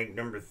had ranked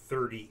number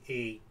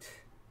 38,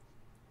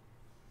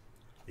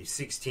 the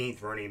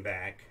 16th running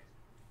back.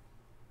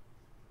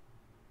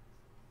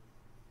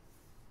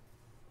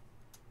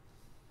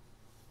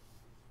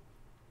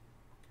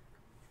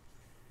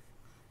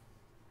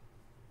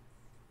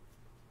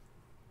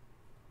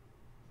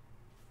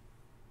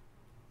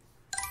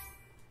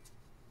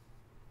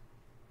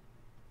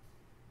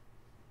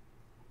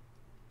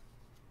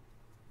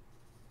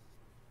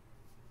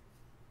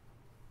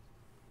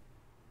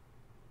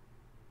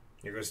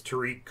 Here goes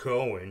Tariq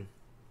Cohen.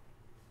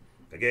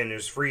 Again,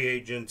 there's free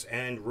agents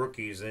and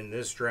rookies in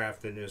this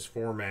draft in this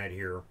format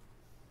here.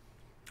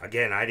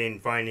 Again, I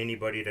didn't find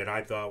anybody that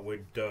I thought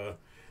would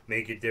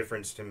make a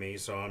difference to me,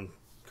 so I'm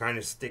kind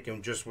of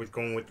sticking just with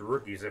going with the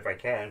rookies if I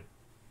can.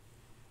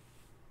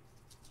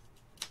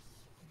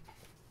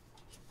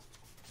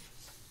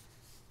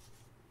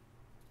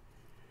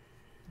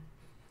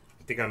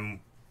 I think I'm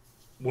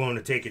willing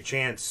to take a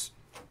chance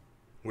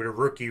with a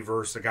rookie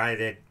versus a guy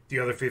that the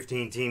other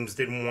 15 teams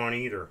didn't want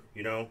either,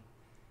 you know?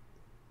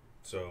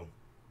 So.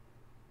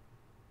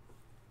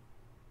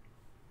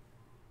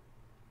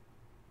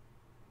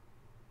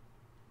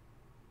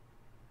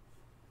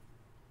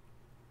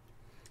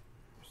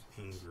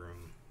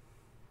 Ingram.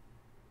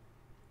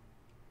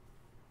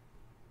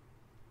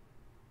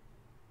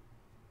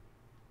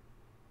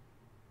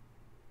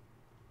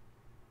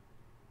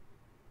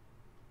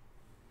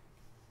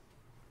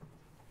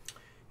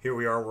 Here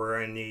we are,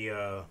 we're in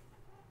the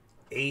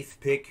 8th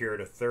pick here,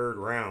 the 3rd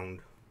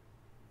round.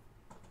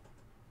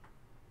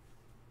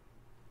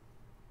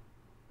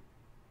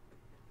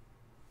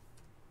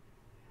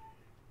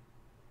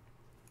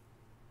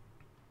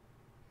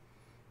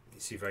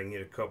 Let's see if I can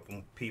get a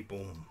couple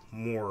people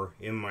more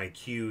in my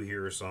queue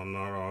here so I'm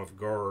not off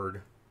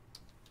guard.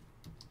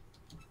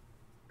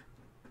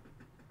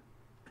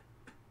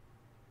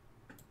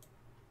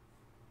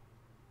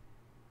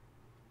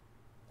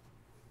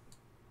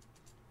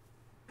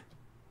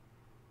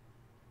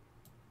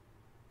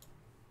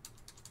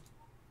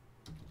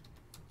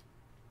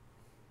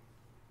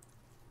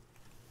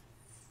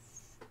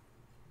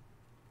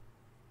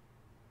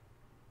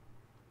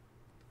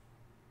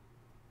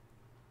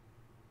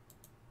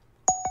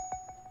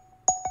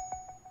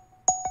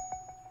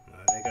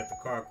 They got the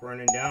clock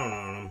running down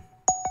on them.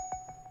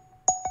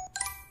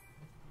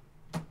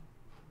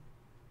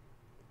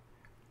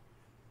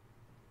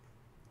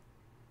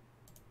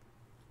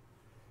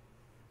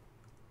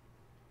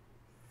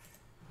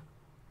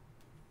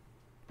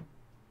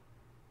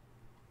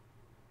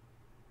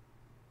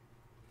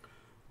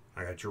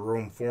 I got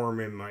Jerome Ford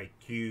in my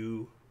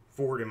queue,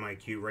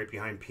 right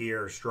behind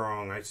Pierre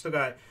Strong. I still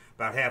got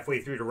about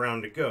halfway through the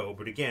round to go,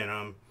 but again,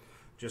 I'm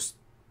just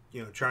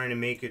trying to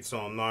make it so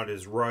I'm not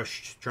as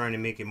rushed, trying to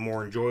make it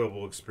more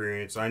enjoyable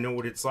experience. I know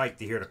what it's like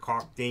to hear the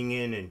clock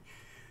dinging and,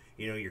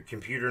 your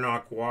computer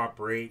not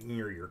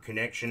cooperating or your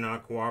connection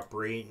not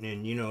cooperating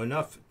and,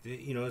 enough,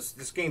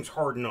 this game's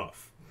hard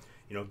enough.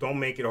 You know, don't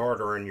make it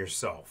harder on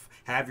yourself.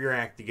 Have your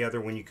act together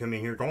when you come in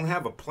here. Don't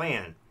have a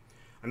plan.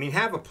 I mean,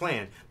 have a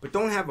plan, but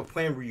don't have a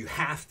plan where you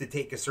have to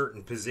take a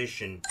certain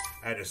position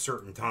at a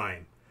certain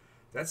time.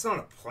 That's not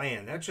a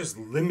plan. That's just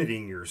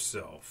limiting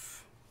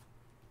yourself.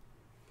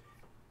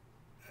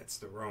 That's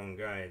the wrong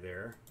guy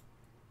there.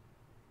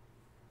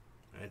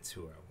 That's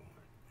who I want.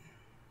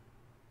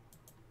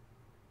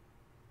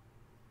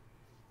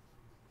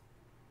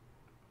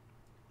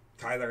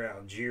 Tyler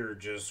Algier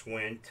just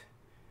went,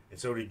 and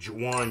so did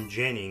Juwan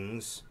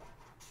Jennings.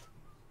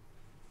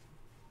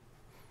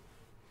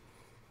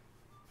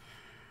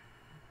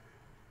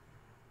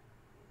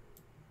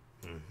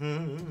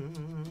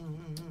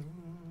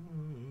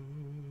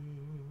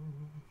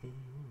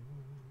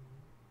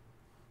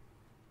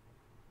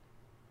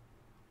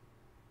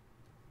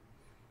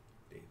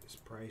 Davis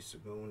Price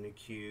will go in the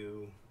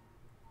queue.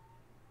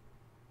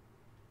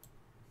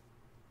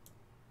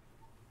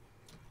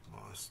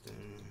 Austin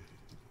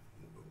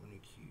will go in the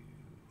queue.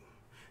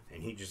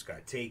 And he just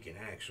got taken,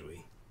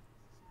 actually.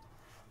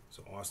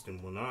 So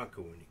Austin will not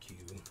go in the queue.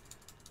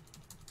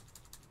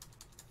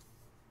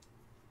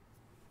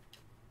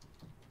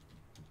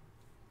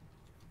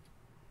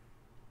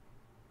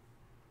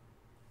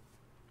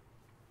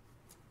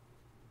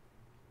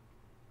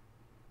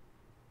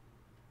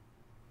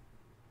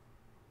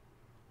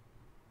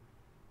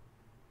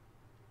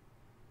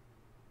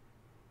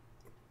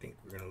 I think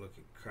we're going to look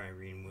at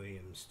Kyrene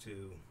Williams,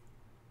 too.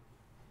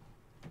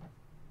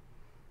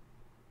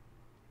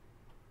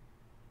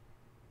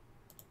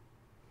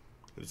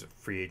 He was a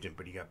free agent,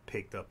 but he got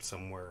picked up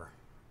somewhere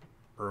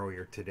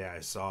earlier today.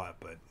 I saw it,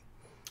 but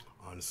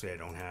honestly, I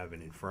don't have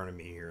it in front of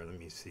me here. Let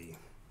me see.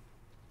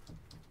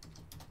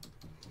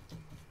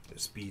 The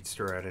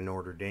speedster out of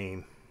Notre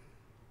Dame.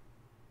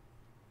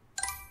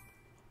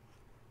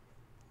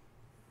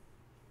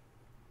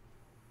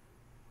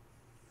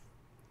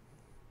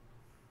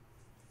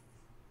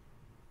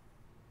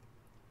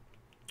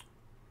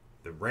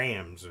 The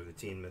Rams are the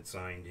team that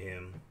signed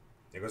him.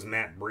 There goes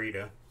Matt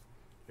Breida.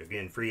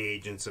 Again, free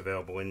agents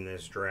available in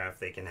this draft.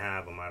 They can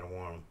have them. I don't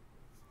want them.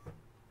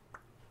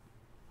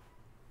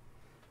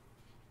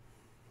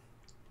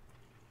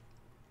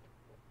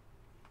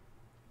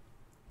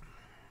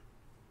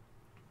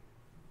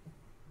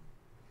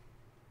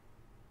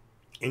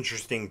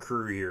 Interesting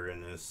crew here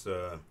in this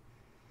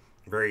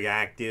very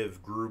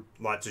active group.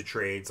 Lots of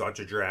trades,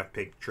 lots of draft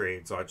pick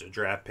trades, lots of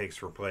draft picks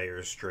for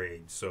players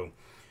trades. So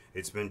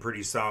it's been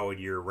pretty solid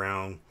year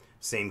round.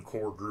 Same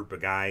core group of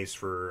guys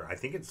for, I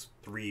think it's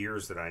 3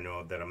 years that I know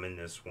of that I'm in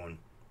this one.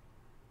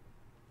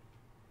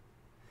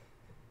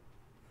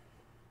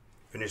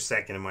 Finished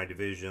second in my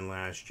division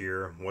last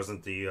year.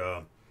 Wasn't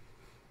the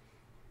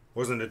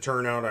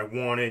turnout I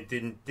wanted.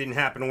 Didn't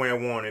happen the way I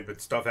wanted,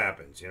 but stuff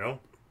happens, you know.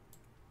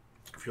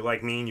 If you're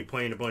like me and you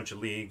play in a bunch of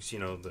leagues, you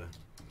know, the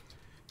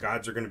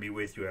gods are going to be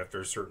with you after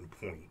a certain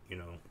point, you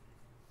know.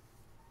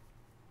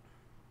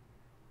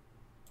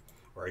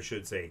 Or I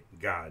should say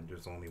God.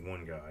 There's only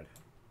one God.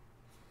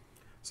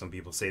 Some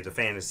people say the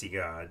fantasy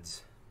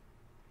gods.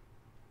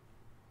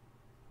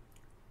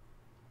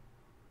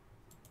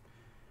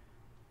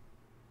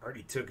 I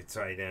already took a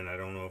tight end. I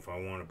don't know if I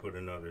want to put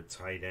another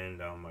tight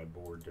end on my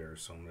board there,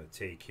 so I'm going to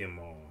take him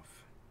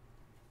off.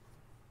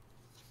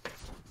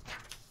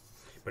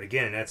 But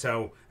again, that's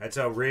how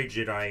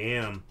rigid I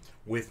am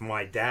with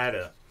my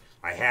data.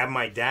 I have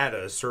my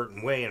data a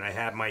certain way, and I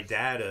have my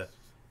data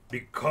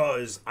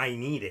because I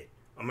need it.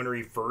 I'm going to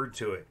refer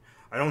to it.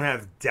 I don't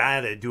have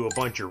data, do a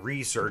bunch of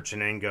research,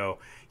 and then go,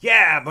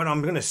 yeah, but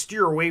I'm going to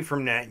steer away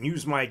from that and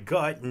use my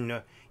gut.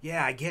 And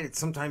yeah, I get it.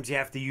 Sometimes you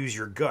have to use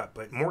your gut,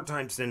 but more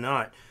times than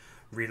not,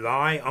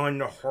 rely on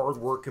the hard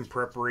work and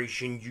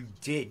preparation you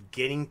did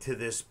getting to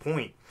this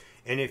point.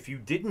 And if you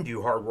didn't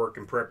do hard work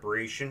and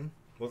preparation,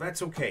 well,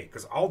 that's okay,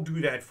 because I'll do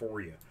that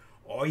for you.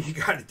 All you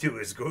got to do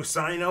is go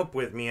sign up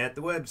with me at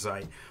the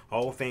website,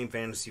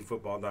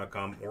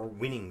 HallOfFameFantasyFootball.com or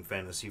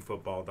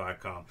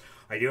WinningFantasyFootball.com.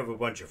 I do have a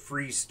bunch of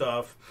free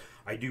stuff.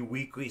 I do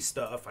weekly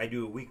stuff. I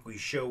do a weekly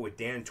show with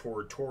Dan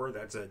Tortora.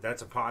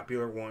 That's a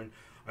popular one.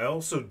 I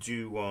also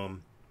do,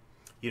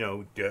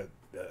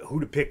 who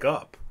to pick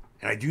up.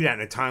 And I do that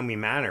in a timely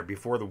manner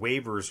before the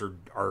waivers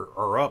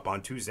are up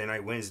on Tuesday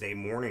night, Wednesday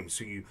morning.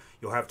 So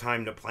you'll have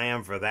time to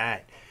plan for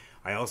that.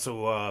 I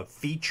also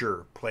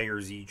feature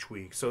players each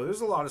week. So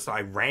there's a lot of stuff.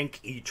 I rank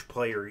each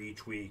player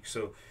each week.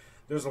 So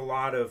there's a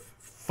lot of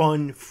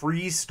fun,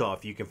 free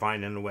stuff you can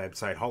find on the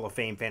website,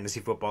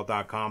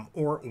 HallOfFameFantasyFootball.com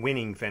or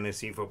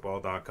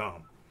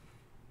WinningFantasyFootball.com.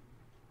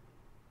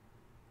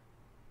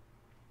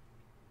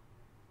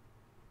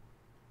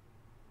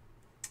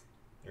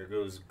 There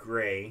goes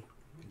Gray,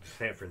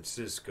 San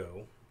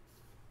Francisco.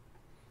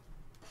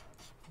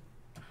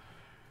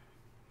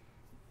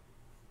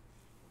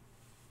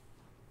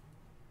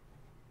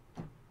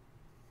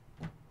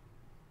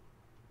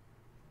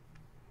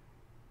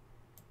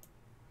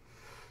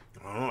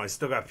 I don't know. I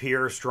still got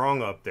Pierre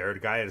Strong up there, the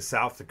guy out of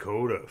South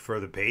Dakota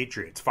for the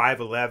Patriots.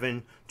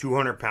 5'11",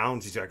 200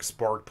 pounds. He's like a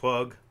spark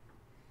plug.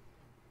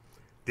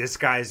 This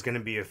guy is going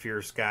to be a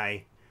fierce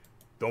guy.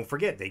 don't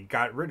forget, they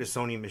got rid of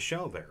Sony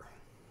Michel there.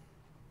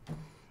 I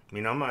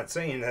mean, I'm not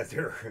saying that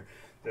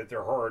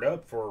they're hard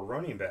up for a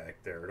running back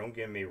there. Don't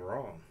get me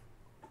wrong.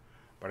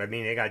 But, I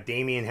mean, they got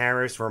Damian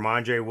Harris,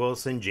 Ramondre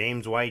Wilson,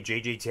 James White,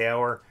 J.J.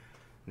 Taylor.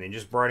 And they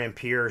just brought in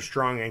Pierre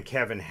Strong and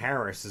Kevin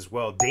Harris as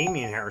well.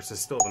 Damian Harris is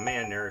still the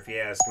man there, if you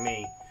ask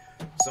me.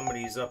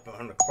 Somebody's up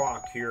on the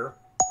clock here.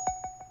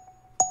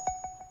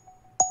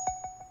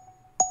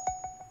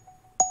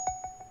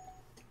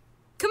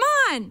 Come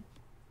on!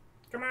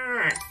 Come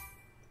on!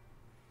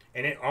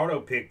 And it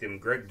auto-picked him,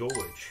 Greg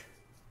Dulcich,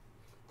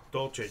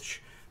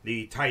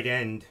 the tight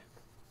end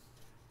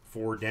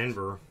for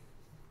Denver.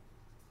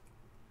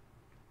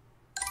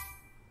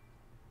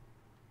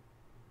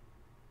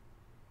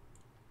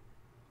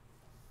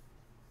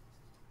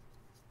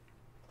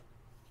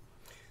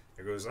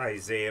 There goes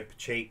Isaiah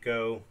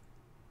Pacheco.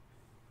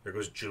 There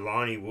goes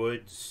Jelani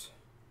Woods.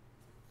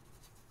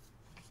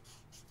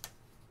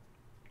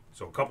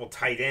 So a couple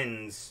tight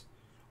ends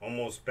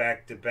almost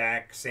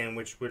back-to-back,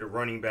 sandwiched with a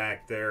running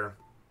back there.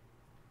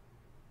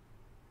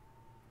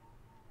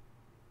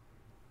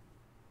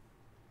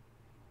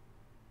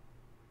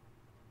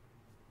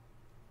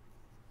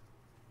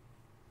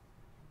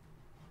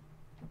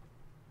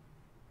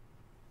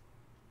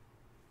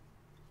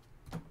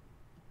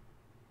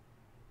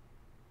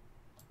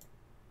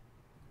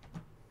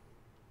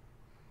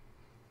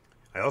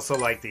 I also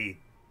like the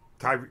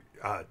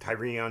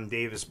Tyrion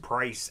Davis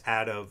Price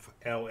out of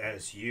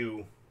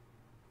LSU.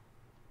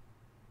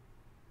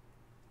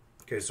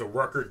 Okay, so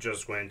Rucker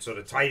just went. So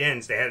the tight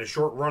ends, they had a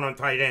short run on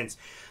tight ends.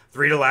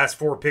 3 of the last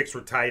 4 picks were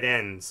tight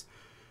ends.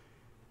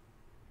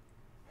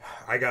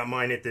 I got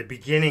mine at the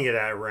beginning of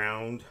that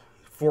round.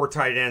 4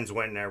 tight ends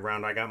went in that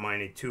round. I got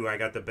mine at 2. I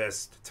got the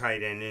best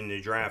tight end in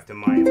the draft, in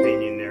my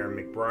opinion there,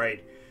 McBride.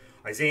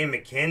 Isaiah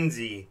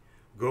McKenzie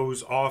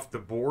goes off the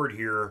board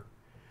here.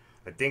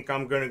 I think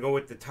I'm going to go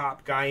with the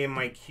top guy in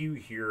my queue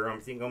here. I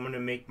think I'm going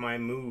to make my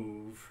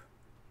move.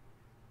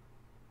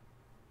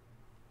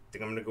 I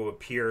think I'm going to go with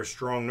Pierre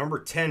Strong. Number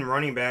 10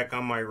 running back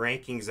on my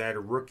rankings out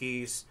of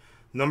rookies.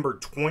 Number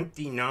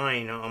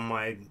 29 on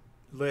my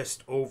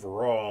list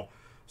overall.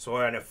 So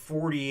out of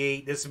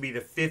 48, this will be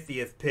the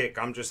 50th pick.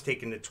 I'm just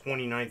taking the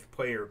 29th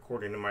player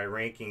according to my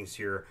rankings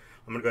here.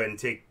 I'm going to go ahead and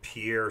take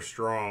Pierre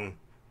Strong,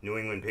 New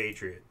England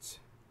Patriots.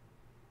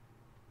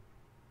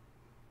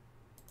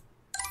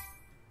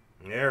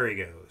 There he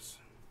goes.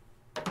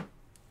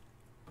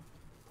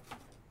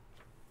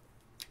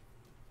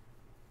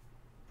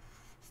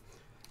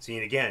 See,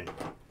 and again,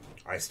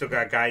 I still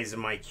got guys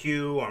in my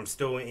queue. I'm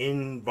still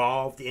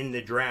involved in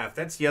the draft.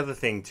 That's the other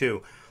thing,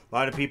 too. A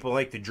lot of people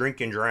like to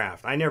drink and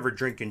draft. I never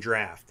drink and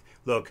draft.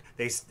 Look,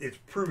 it's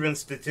proven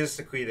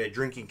statistically that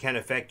drinking can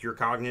affect your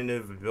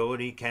cognitive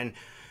ability, can,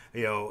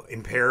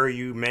 impair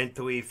you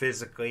mentally,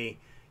 physically.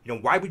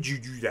 Why would you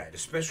do that?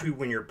 Especially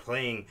when you're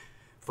playing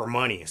for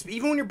money.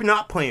 Even when you're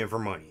not playing for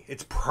money.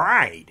 It's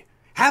pride.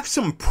 Have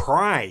some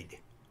pride.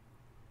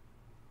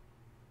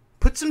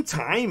 Put some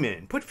time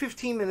in. Put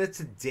 15 minutes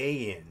a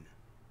day in.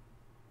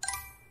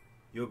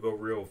 You'll go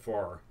real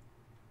far.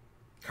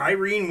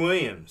 Kyren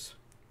Williams.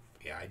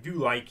 Yeah, I do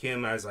like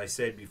him, as I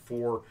said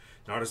before.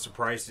 Not a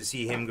surprise to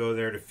see him go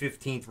there to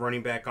 15th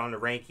running back on the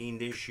ranking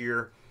this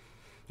year.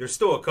 There's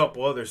still a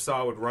couple other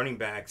solid running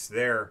backs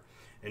there.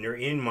 And they're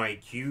in my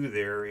queue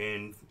there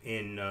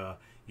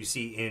you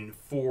see in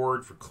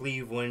Ford for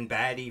Cleveland,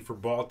 Batty for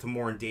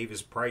Baltimore, and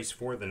Davis Price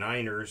for the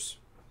Niners.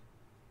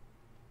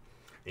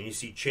 Then you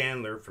see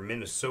Chandler for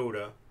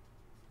Minnesota.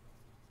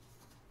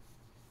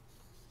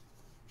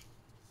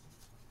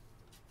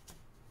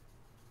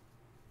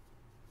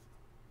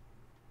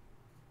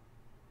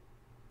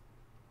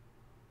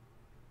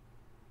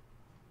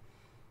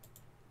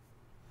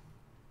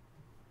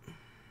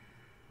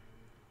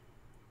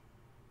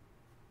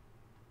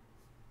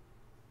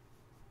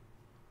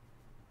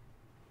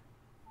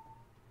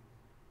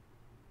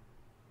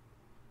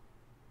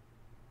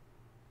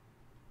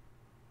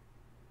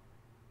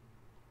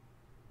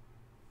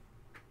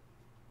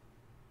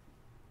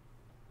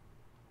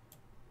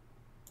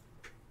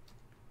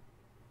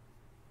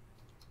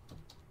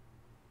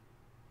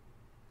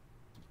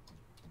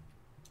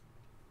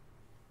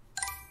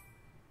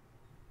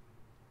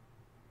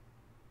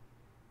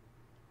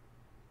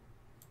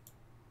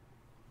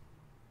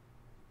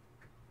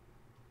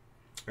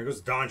 There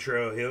goes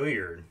Dontrell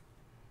Hilliard,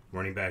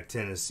 running back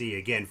Tennessee.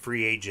 Again,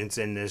 free agents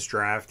in this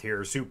draft here.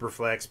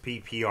 SuperFlex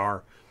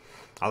PPR.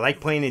 I like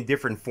playing in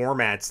different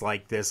formats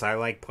like this. I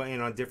like playing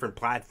on different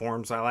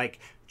platforms. I like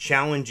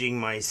challenging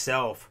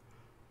myself.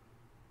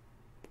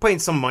 Playing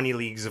some money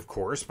leagues, of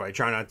course, but I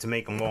try not to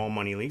make them all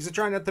money leagues. I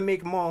try not to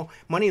make them all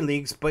money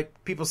leagues, but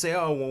people say,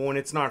 oh, well, when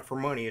it's not for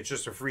money, it's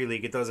just a free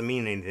league. It doesn't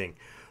mean anything.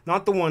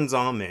 Not the ones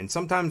I'm in.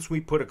 Sometimes we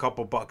put a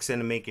couple bucks in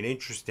to make it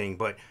interesting,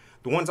 but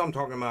the ones I'm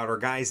talking about are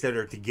guys that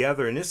are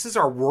together, and this is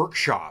our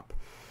workshop.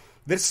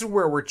 This is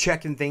where we're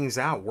checking things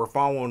out. We're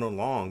following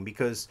along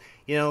because,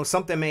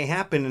 something may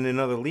happen in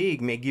another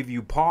league may give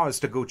you pause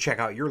to go check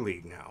out your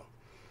league now.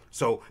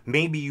 So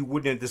maybe you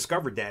wouldn't have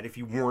discovered that if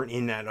you weren't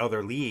in that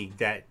other league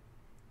that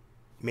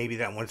maybe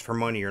that one's for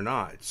money or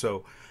not.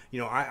 So,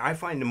 I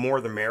find the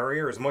more the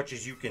merrier, as much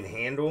as you can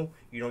handle.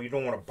 You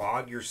don't want to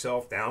bog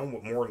yourself down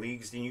with more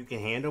leagues than you can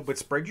handle, but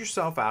spread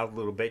yourself out a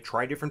little bit.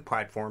 Try different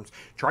platforms.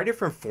 Try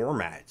different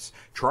formats.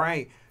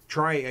 Try.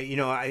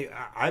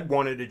 I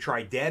wanted to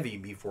try Devi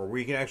before, where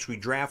you can actually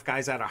draft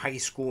guys out of high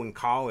school and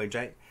college.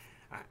 I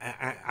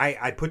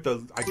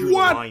drew the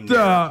line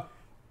there.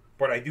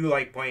 But I do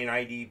like playing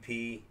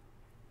IDP.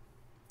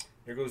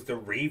 There goes the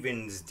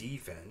Ravens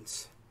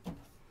defense.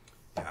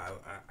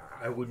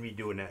 I wouldn't be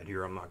doing that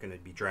here. I'm not going to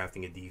be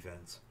drafting a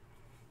defense.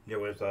 There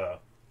was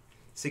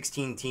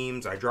 16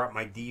 teams. I dropped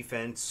my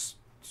defense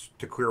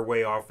to clear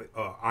away off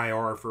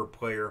IR for a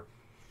player.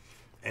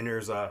 And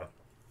there's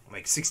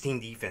like 16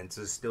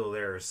 defenses still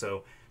there.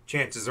 So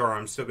chances are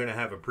I'm still going to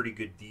have a pretty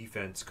good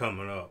defense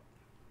coming up.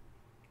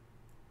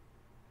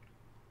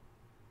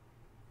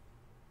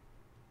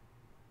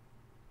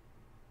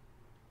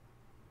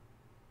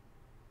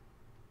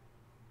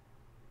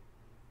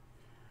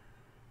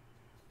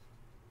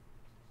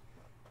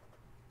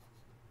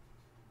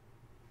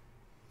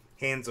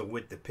 Hansel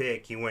with the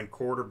pick. He went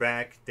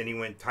quarterback, then he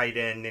went tight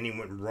end, then he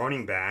went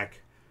running back.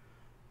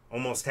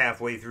 Almost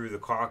halfway through the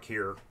clock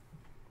here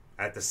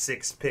at the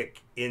 6th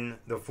pick in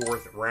the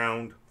 4th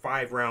round.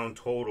 5-round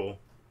total.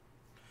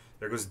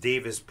 There goes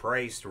Davis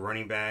Price,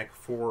 running back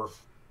for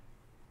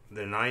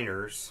the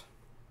Niners.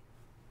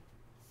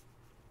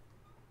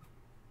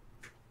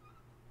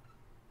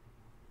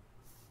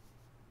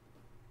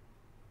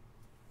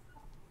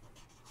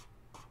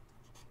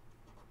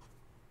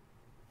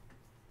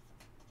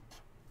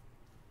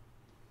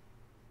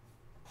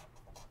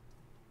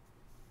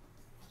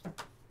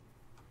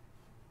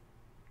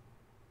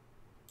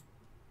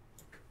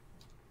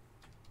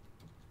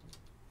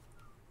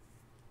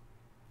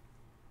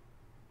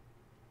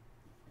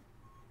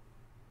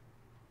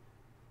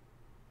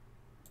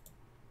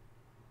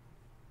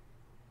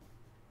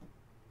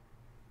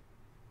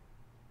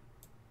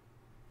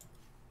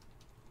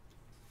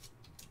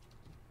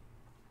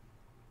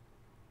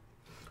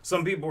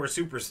 Some people are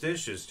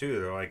superstitious too.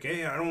 They're like,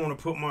 hey, I don't want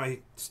to put my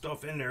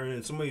stuff in there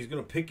and somebody's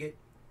going to pick it.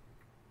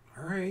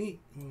 All right.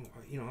 Well,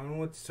 I don't know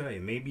what to tell you.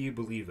 Maybe you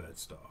believe that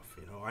stuff.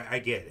 I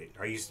get it.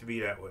 I used to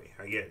be that way.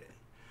 I get it.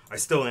 I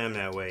still am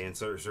that way in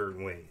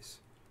certain ways.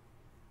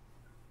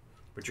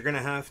 But you're going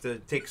to have to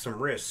take some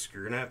risks.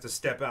 You're going to have to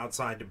step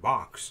outside the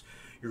box.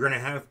 You're going to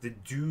have to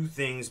do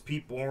things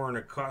people aren't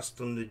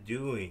accustomed to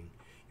doing.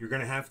 You're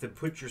going to have to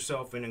put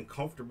yourself in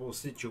uncomfortable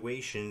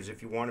situations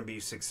if you want to be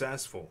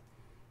successful.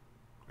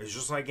 It's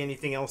just like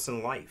anything else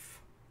in life.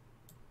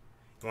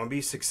 You want to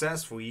be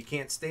successful, you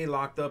can't stay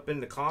locked up in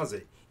the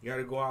closet. You got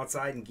to go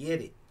outside and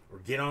get it. Or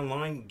get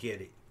online and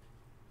get it.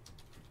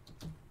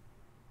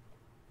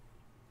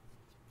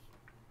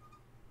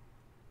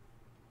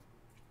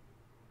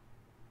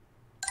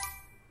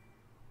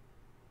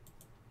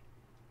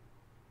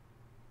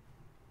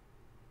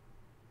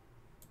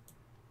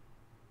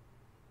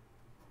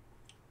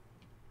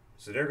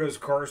 So there goes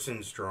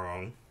Carson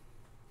Strong.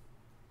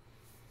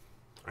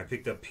 I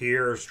picked up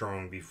Pierre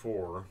Strong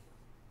before.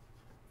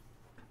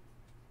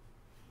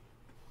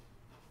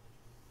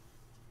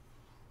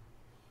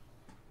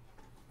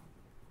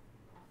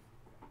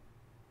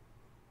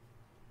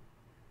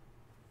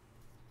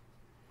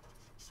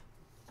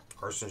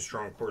 Carson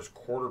Strong, of course,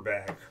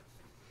 quarterback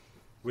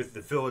with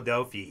the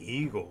Philadelphia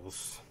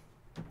Eagles.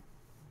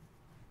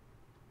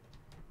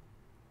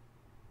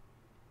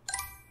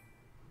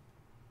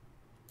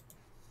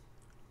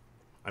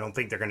 I don't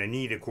think they're going to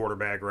need a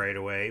quarterback right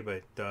away,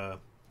 but a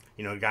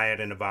guy out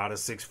of Nevada,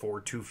 6'4",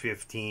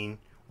 215,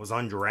 was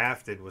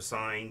undrafted, was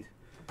signed.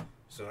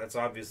 So that's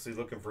obviously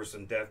looking for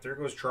some depth. There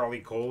goes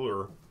Charlie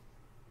Kohler.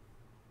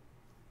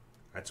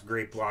 That's a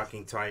great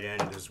blocking tight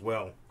end as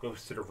well.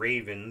 Goes to the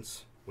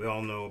Ravens. We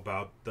all know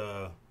about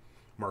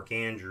Mark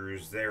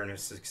Andrews there and the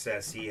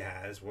success he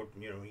has.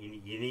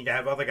 You need to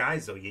have other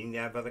guys, though. You need to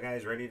have other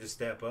guys ready to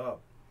step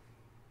up.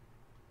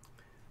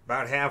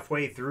 About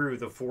halfway through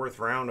the 4th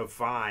round of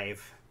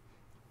 5.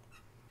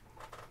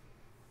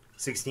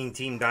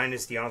 16-team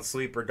Dynasty on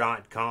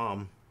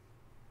Sleeper.com.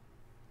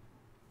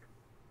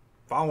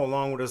 Follow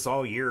along with us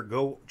all year.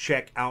 Go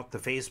check out the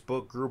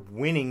Facebook group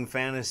Winning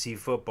Fantasy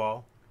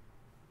Football.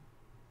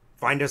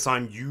 Find us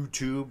on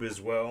YouTube as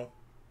well.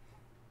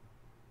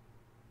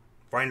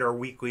 Find our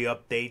weekly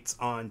updates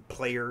on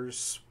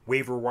players,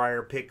 waiver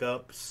wire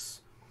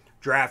pickups,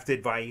 draft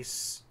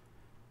advice.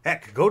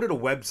 Heck, go to the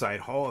website,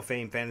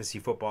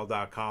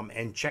 HallOfFameFantasyFootball.com,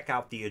 and check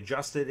out the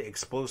Adjusted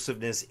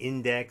Explosiveness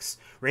Index.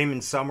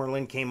 Raymond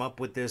Summerlin came up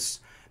with this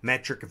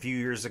metric a few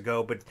years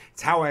ago, but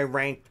it's how I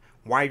ranked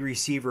wide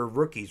receiver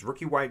rookies,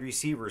 rookie wide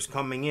receivers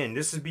coming in.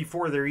 This is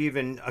before they're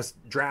even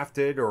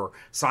drafted or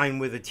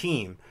signed with a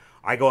team.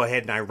 I go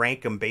ahead and I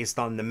rank them based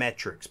on the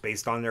metrics,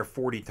 based on their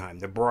 40 time,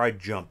 the broad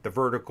jump, the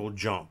vertical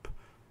jump,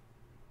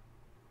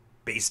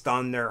 based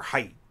on their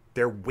height,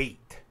 their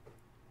weight,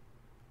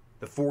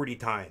 the 40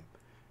 time.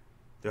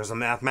 There's a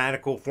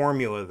mathematical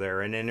formula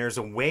there, and then there's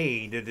a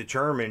way to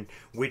determine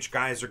which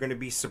guys are going to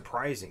be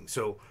surprising.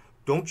 So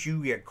don't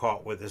you get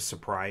caught with a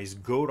surprise.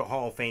 Go to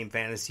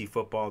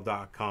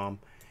HallOfFameFantasyFootball.com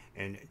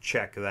and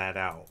check that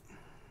out.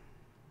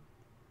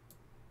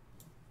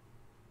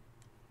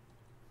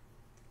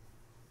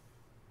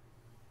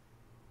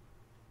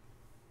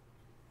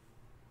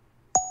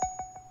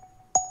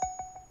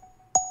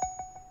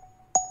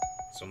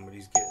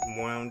 Somebody's getting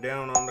wound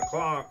down on the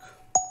clock.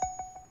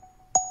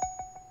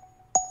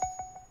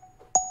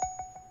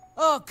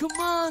 Oh, come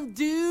on,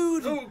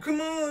 dude. Oh, come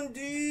on,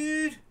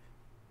 dude.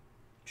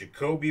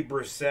 Jacoby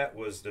Brissett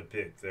was the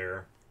pick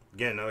there.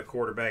 Again, another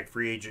quarterback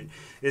free agent.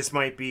 This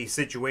might be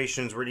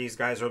situations where these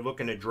guys are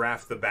looking to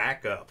draft the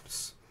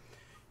backups.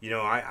 You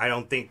know, I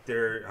don't think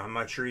I'm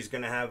not sure he's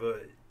going to have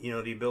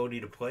the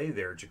ability to play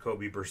there,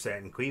 Jacoby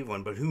Brissett in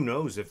Cleveland. But who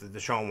knows if the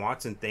Deshaun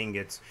Watson thing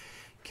gets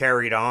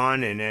carried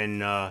on, and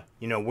then,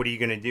 what are you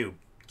going to do?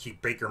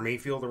 Keep Baker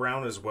Mayfield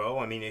around as well?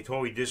 I mean, they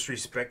totally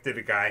disrespected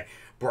a guy,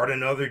 brought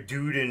another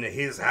dude into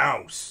his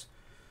house.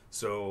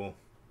 So,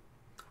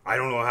 I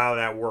don't know how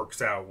that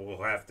works out.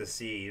 We'll have to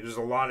see. There's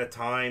a lot of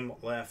time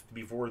left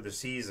before the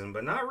season,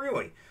 but not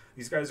really.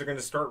 These guys are going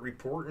to start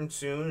reporting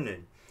soon,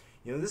 and,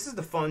 this is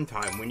the fun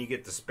time when you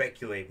get to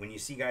speculate, when you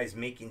see guys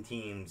making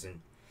teams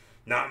and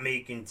not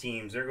making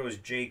teams. There goes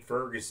Jake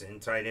Ferguson,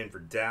 tight end for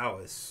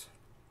Dallas.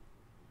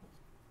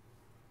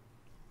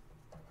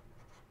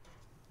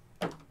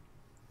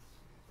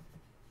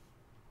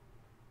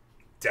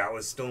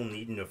 Dallas still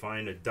needing to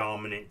find a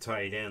dominant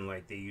tight end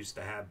like they used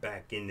to have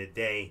back in the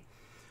day.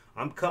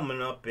 I'm coming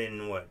up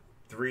in,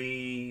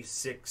 3,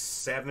 6,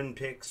 7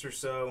 picks or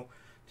so.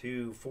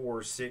 2,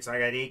 4, 6. I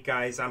got 8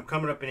 guys. I'm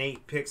coming up in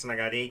 8 picks, and I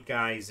got 8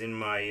 guys in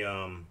my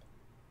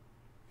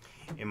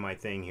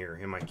thing here,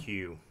 in my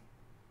queue.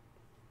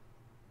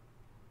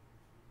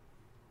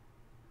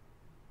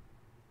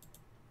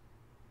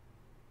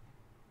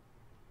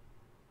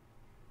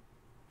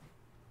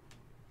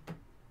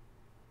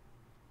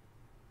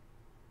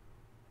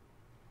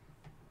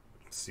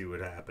 See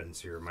what happens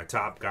here. My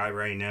top guy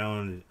right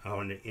now in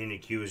the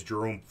queue is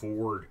Jerome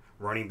Ford,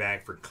 running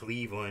back for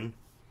Cleveland.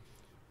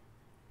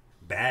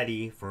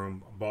 Batty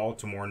from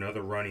Baltimore,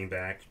 another running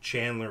back.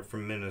 Chandler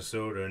from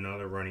Minnesota,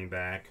 another running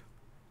back.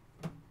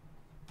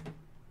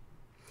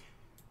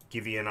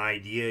 Give you an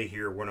idea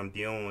here what I'm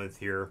dealing with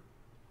here.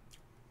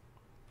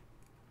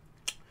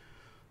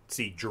 Let's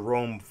see,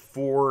 Jerome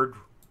Ford,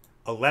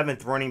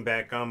 11th running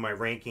back on my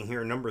ranking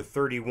here, number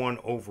 31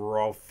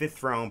 overall,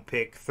 5th round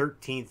pick,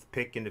 13th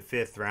pick in the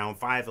 5th round,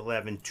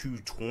 5'11",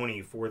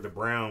 220 for the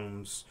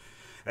Browns.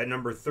 At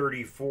number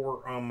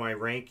 34 on my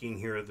ranking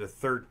here, the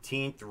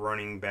 13th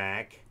running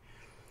back.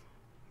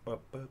 Let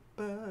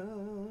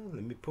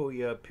me pull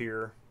you up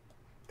here.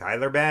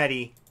 Tyler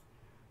Batty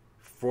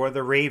for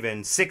the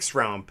Ravens, 6th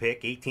round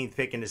pick, 18th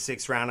pick in the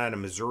 6th round out of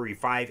Missouri,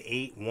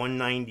 5'8",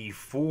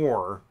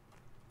 194.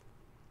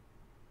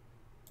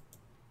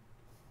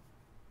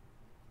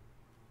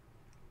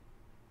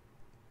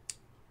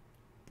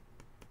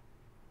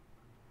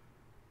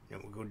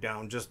 And we'll go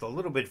down just a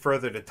little bit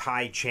further to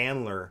Ty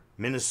Chandler,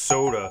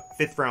 Minnesota,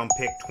 5th round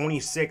pick,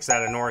 26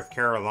 out of North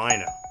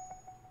Carolina.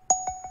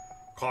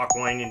 Clock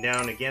winding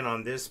down again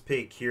on this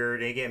pick here.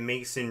 They get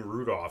Mason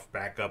Rudolph,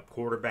 backup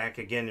quarterback.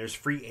 Again, there's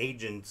free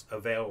agents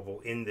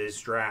available in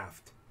this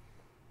draft.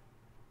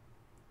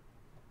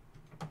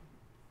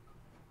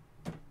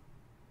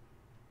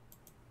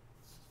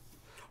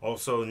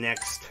 Also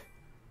next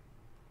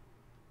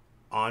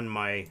on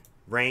my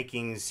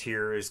rankings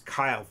here is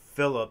Kyle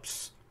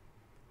Phillips,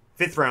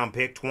 5th round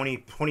pick,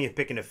 20th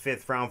pick in the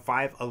 5th round,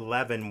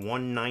 5'11",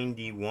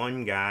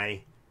 191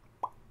 guy.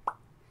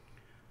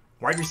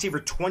 Wide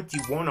receiver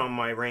 21 on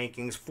my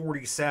rankings,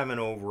 47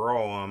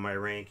 overall on my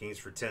rankings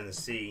for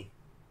Tennessee.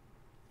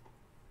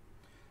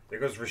 There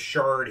goes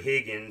Rashard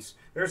Higgins.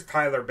 There's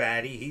Tyler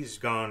Batty. He's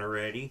gone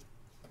already.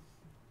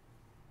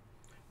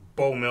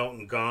 Bo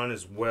Melton gone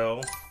as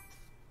well.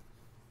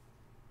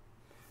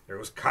 There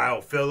was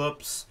Kyle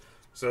Phillips.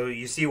 So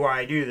you see why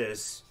I do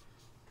this.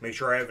 Make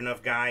sure I have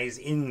enough guys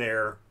in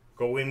there.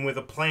 Go in with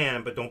a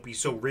plan, but don't be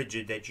so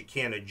rigid that you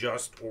can't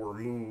adjust or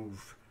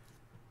move.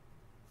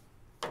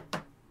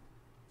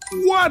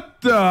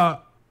 What the?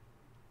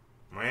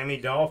 Miami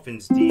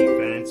Dolphins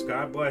defense.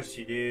 God bless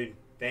you, dude.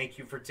 Thank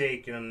you for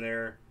taking them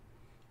there.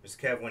 There's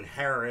Kevin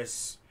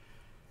Harris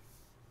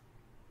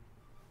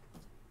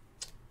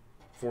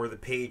for the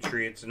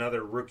Patriots.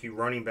 Another rookie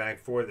running back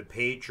for the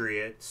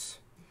Patriots.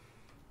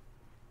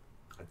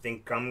 I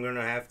think I'm going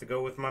to have to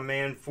go with my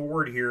man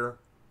Ford here.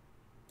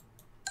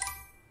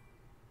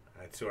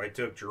 That's who I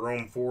took,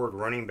 Jerome Ford,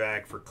 running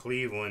back for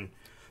Cleveland.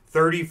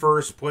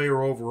 31st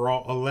player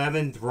overall,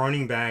 11th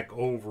running back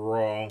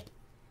overall.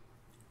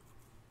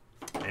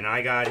 And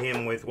I got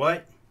him with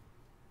what?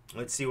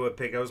 Let's see what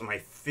pick. That was my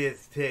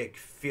 5th pick,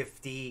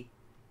 50.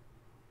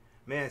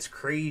 Man, it's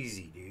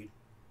crazy, dude.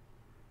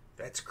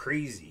 That's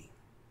crazy.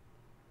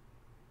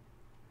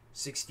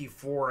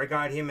 64. I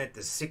got him at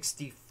the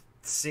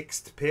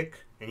 66th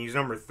pick, and he's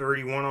number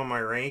 31 on my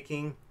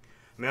ranking.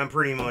 I mean, I'm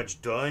pretty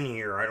much done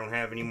here. I don't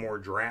have any more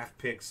draft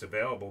picks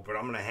available, but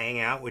I'm going to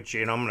hang out with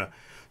you, and I'm going to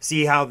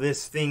see how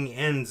this thing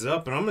ends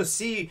up, and I'm going to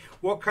see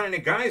what kind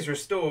of guys are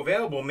still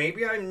available.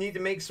 Maybe I need to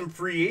make some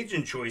free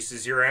agent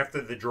choices here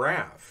after the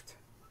draft.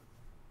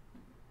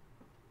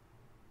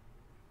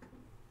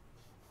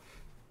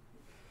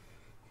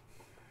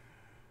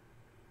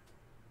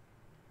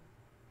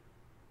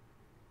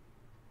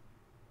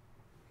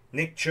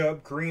 Nick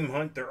Chubb, Kareem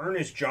Hunt, the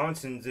Ernest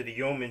Johnsons did a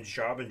yeoman's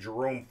job, and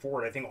Jerome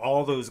Ford. I think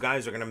all those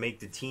guys are going to make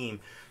the team.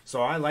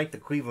 So I like the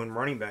Cleveland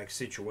running back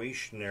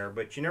situation there.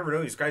 But you never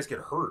know. These guys get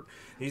hurt.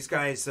 These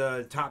guys,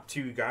 top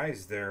two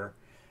guys there,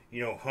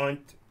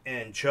 Hunt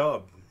and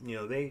Chubb,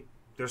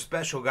 they're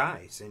special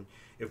guys. And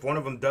if one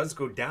of them does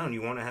go down,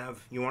 you want to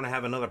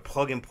have another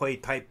plug and play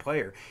type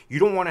player. You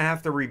don't want to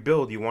have to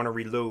rebuild. You want to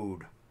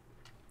reload.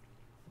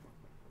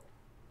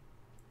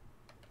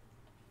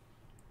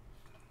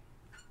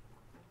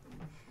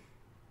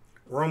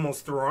 We're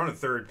almost through on a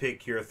third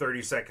pick here.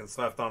 30 seconds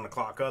left on the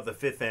clock of the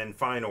fifth and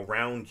final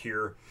round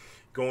here.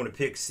 Going to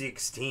pick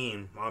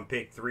 16 on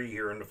pick 3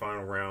 here in the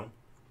final round.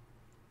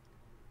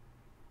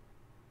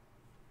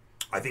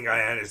 I think I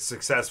had a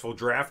successful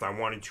draft. I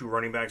wanted 2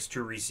 running backs,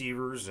 2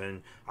 receivers,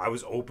 and I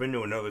was open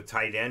to another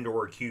tight end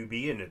or a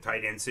QB, and the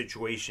tight end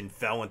situation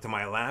fell into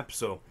my lap.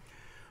 So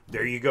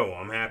there you go.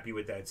 I'm happy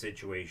with that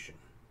situation.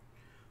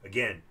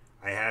 Again,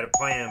 I had a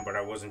plan, but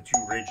I wasn't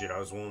too rigid. I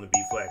was willing to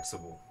be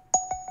flexible.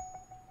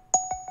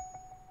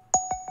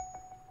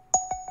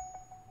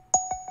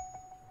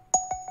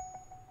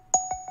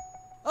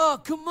 Oh,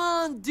 come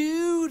on,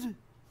 dude.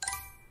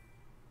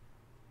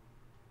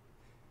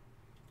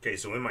 Okay,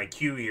 so in my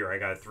queue here, I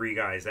got 3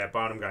 guys. That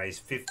bottom guy is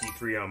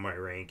 53 on my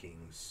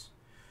rankings.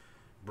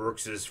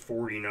 Brooks is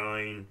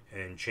 49,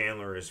 and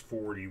Chandler is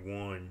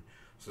 41.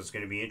 So it's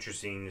going to be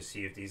interesting to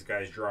see if these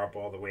guys drop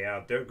all the way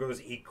out. There goes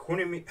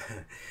Equanimus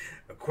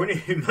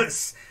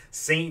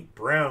St.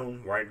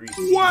 Brown, wide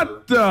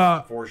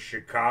receiver for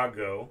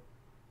Chicago.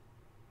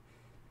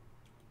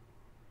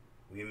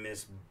 We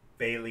miss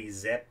Bailey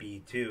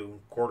Zappi, too,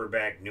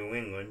 quarterback New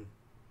England.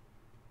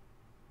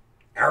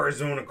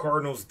 Arizona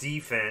Cardinals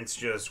defense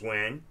just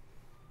went.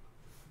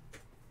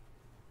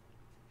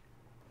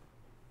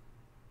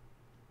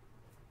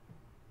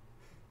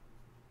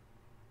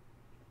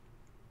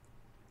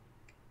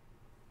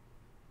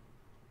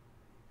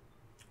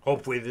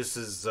 Hopefully this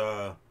is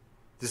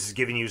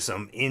giving you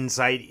some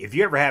insight. If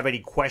you ever have any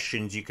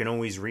questions, you can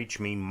always reach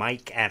me,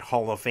 Mike at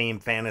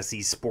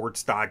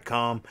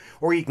HallOfFameFantasySports.com,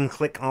 or you can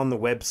click on the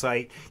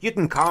website. You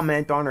can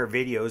comment on our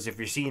videos. If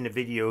you're seeing the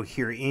video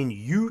here in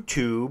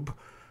YouTube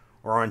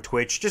or on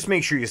Twitch, just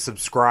make sure you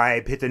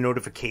subscribe, hit the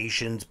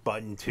notifications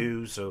button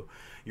too, so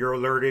you're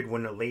alerted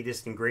when the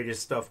latest and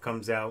greatest stuff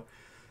comes out.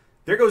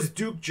 There goes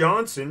Duke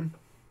Johnson.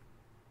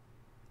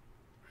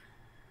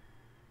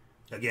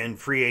 Again,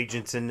 free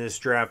agents in this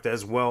draft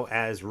as well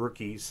as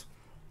rookies.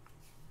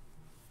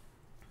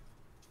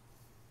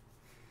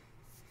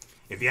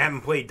 If you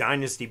haven't played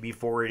Dynasty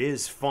before, it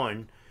is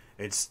fun.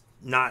 It's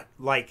not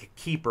like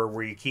Keeper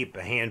where you keep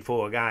a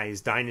handful of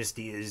guys.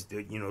 Dynasty is,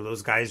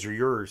 those guys are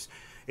yours.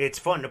 It's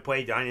fun to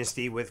play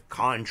Dynasty with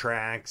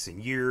contracts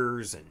and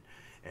years and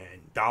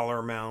dollar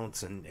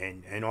amounts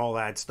and all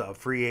that stuff.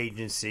 Free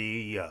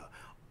agency,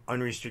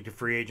 unrestricted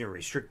free agent,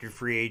 restricted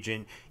free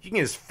agent. You can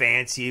get as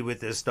fancy with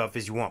this stuff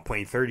as you want,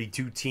 playing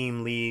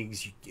 32-team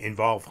leagues. You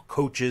involve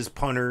coaches,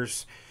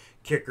 punters,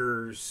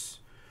 kickers.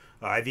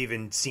 I've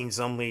even seen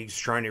some leagues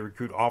trying to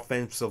recruit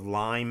offensive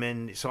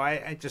linemen. So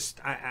I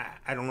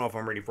don't know if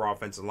I'm ready for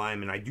offensive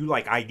linemen. I do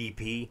like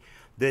IDP.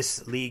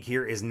 This league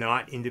here is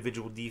not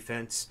individual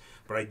defense,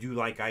 but I do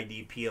like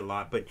IDP a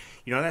lot. But,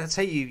 that's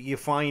how you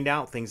find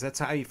out things. That's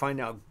how you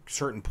find out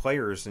certain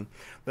players. And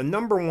the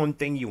number one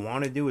thing you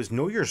want to do is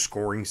know your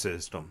scoring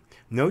system.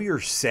 Know your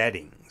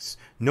settings.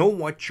 Know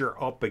what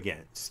you're up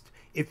against.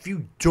 If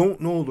you don't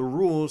know the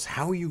rules,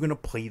 how are you going to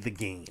play the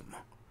game?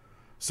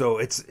 So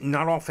it's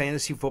not all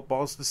fantasy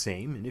football is the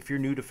same. And if you're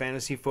new to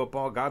fantasy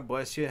football, God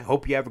bless you.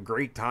 Hope you have a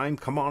great time.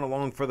 Come on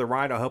along for the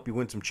ride. I'll help you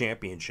win some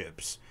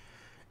championships.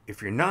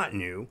 If you're not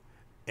new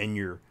and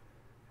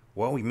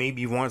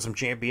maybe you want some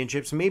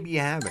championships, maybe you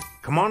haven't.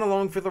 Come on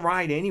along for the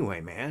ride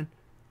anyway, man.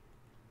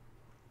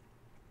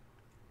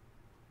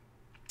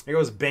 There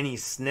goes Benny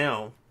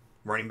Snell,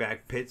 running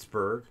back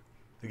Pittsburgh.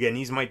 Again,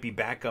 these might be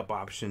backup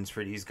options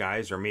for these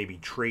guys or maybe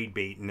trade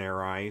bait in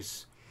their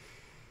eyes.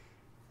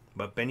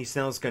 But Benny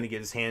Snell's going to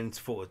get his hands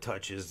full of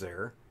touches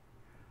there.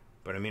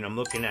 But, I'm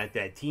looking at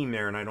that team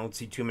there, and I don't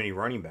see too many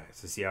running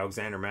backs. I see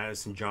Alexander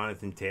Madison,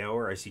 Jonathan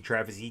Taylor. I see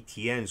Travis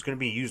Etienne. It's going to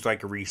be used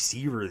like a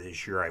receiver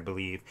this year, I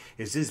believe.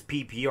 This is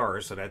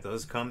PPR, so that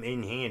does come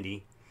in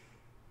handy.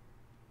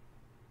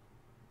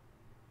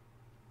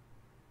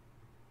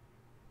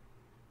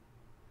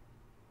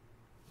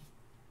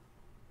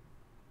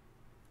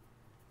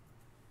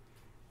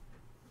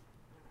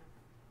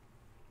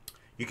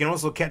 You can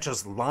also catch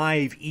us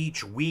live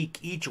each week,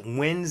 each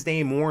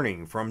Wednesday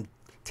morning from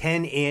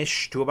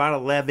 10-ish to about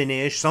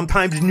 11-ish,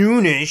 sometimes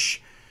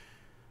noonish.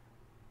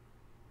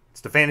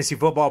 It's the Fantasy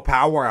Football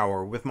Power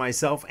Hour with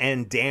myself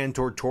and Dan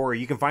Tortora.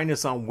 You can find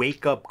us on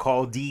Wake Up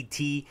Call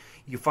DT.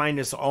 You can find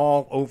us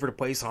all over the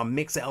place on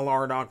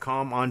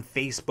mixlr.com, on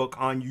Facebook,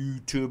 on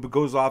YouTube. It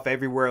goes off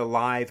everywhere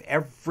live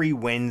every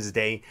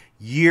Wednesday,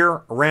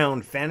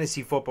 year-round.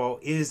 Fantasy football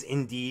is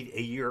indeed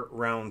a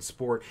year-round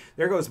sport.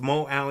 There goes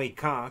Mo Alley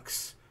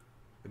Cox.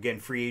 Again,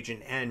 free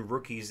agent and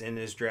rookies in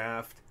this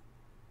draft.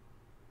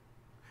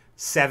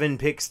 7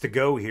 picks to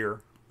go here.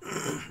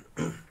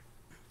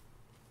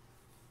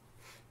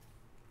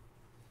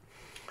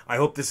 I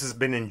hope this has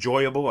been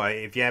enjoyable.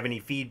 If you have any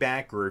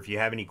feedback or if you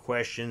have any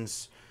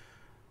questions,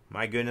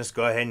 my goodness,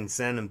 go ahead and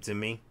send them to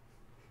me.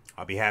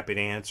 I'll be happy to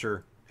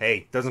answer.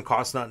 Hey, doesn't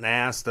cost nothing to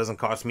ask, doesn't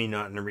cost me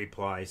nothing to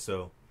reply,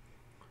 so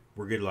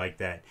we're good like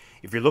that.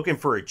 If you're looking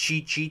for a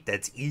cheat sheet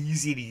that's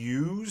easy to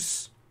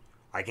use,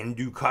 I can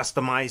do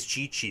customized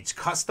cheat sheets,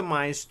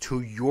 customized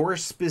to your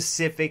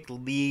specific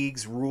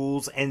league's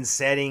rules and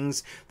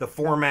settings, the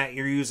format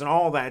you're using,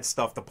 all that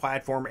stuff, the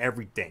platform,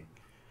 everything.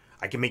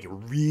 I can make it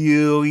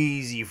real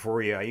easy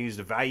for you. I use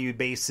a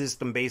value-based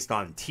system based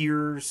on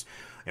tiers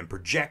and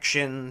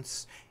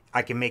projections.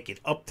 I can make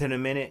it up to the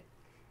minute.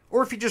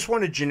 Or if you just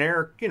want a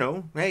generic,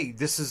 hey,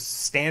 this is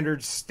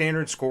standard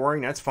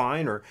scoring, that's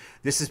fine. Or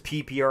this is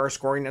PPR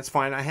scoring, that's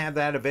fine. I have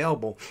that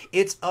available.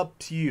 It's up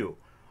to you.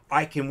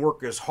 I can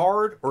work as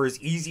hard or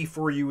as easy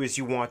for you as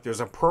you want.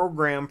 There's a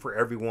program for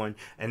everyone,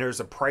 and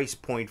there's a price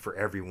point for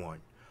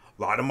everyone.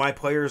 A lot of my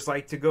players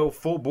like to go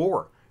full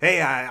bore. Hey,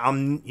 I've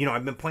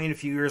been playing a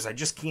few years. I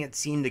just can't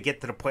seem to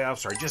get to the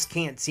playoffs, or I just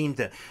can't seem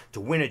to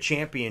win a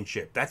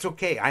championship. That's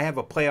okay. I have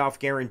a playoff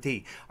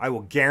guarantee. I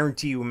will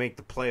guarantee you will make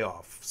the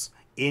playoffs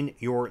in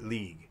your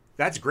league.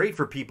 That's great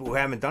for people who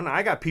haven't done it.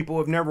 I got people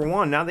who have never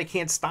won. Now they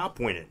can't stop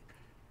winning.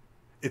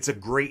 It's a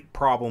great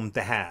problem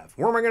to have.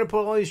 Where am I going to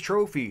put all these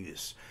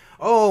trophies?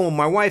 Oh,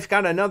 my wife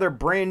got another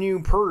brand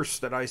new purse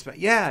that I spent.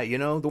 Yeah,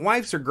 the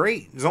wives are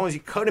great as long as you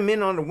cut them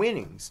in on the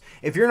winnings.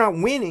 If you're not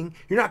winning,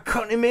 you're not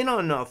cutting them in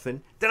on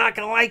nothing, they're not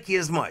going to like you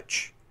as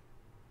much.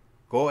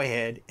 Go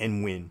ahead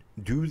and win.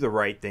 Do the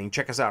right thing.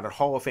 Check us out at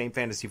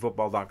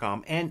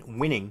HallOfFameFantasyFootball.com and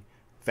Winning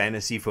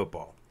Fantasy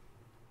Football.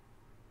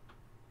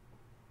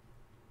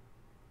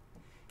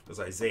 There's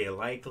Isaiah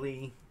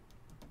Likely.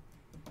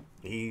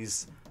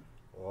 He's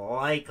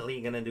likely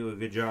going to do a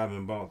good job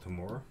in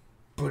Baltimore.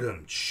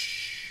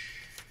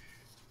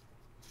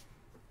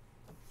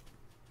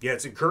 Yeah,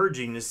 it's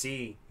encouraging to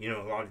see, a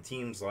lot of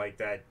teams like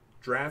that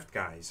draft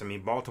guys. I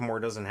mean,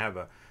 Baltimore doesn't have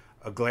a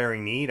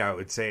glaring need, I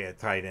would say, at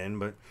tight end.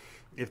 But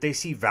if they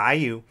see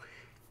value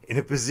in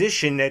a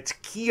position that's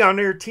key on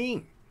their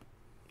team,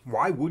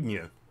 why wouldn't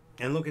you?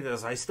 And look at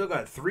this. I still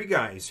got 3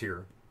 guys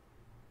here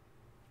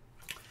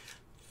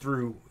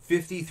through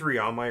 53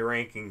 on my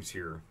rankings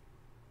here.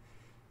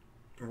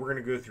 We're going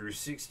to go through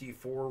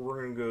 64.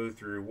 We're going to go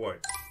through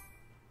what?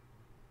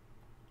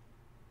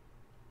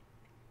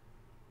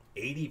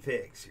 80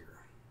 picks here.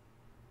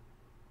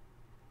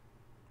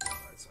 Oh,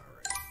 that's all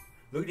right.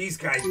 Look at these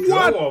guys go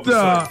all of a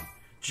sudden.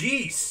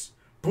 Jeez.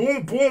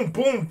 Boom, boom,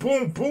 boom,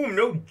 boom, boom.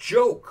 No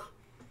joke.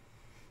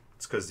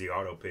 It's because the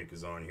auto pick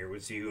is on here.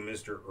 Let's see who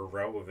Mr.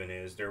 Irrelevant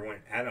is. There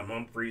went Adam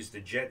Humphries, the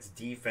Jets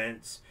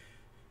defense.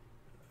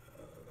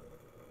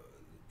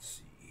 Let's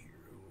see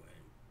here who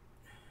went.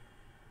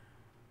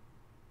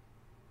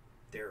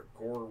 Derek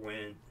Gore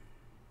went.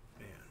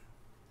 Man.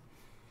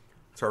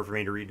 It's hard for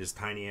me to read this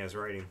tiny ass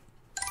writing.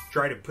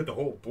 Try to put the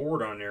whole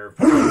board on there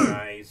for you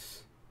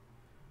guys.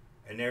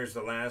 And there's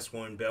the last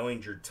one,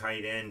 Bellinger,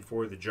 tight end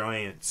for the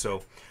Giants.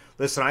 So,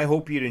 listen, I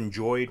hope you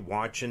enjoyed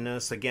watching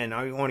this. Again,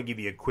 I want to give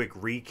you a quick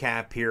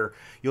recap here.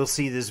 You'll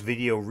see this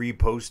video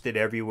reposted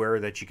everywhere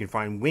that you can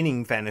find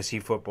Winning Fantasy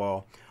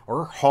Football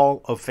or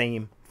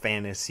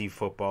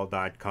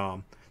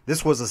HallOfFameFantasyFootball.com.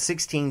 This was a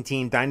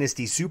 16-team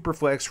Dynasty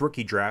SuperFlex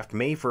rookie draft,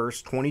 May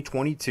 1st,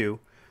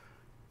 2022.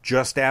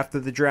 Just after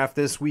the draft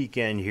this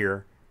weekend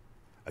here.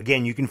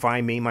 Again, you can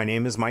find me. My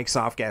name is Mike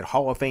Sofka at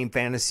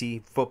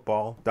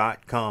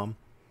HallOfFameFantasyFootball.com.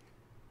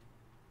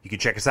 You can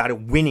check us out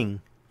at Winning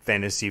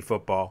Fantasy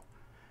Football.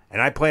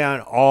 And I play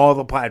on all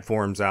the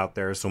platforms out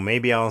there, so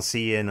maybe I'll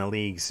see you in a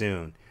league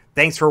soon.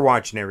 Thanks for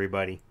watching,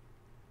 everybody.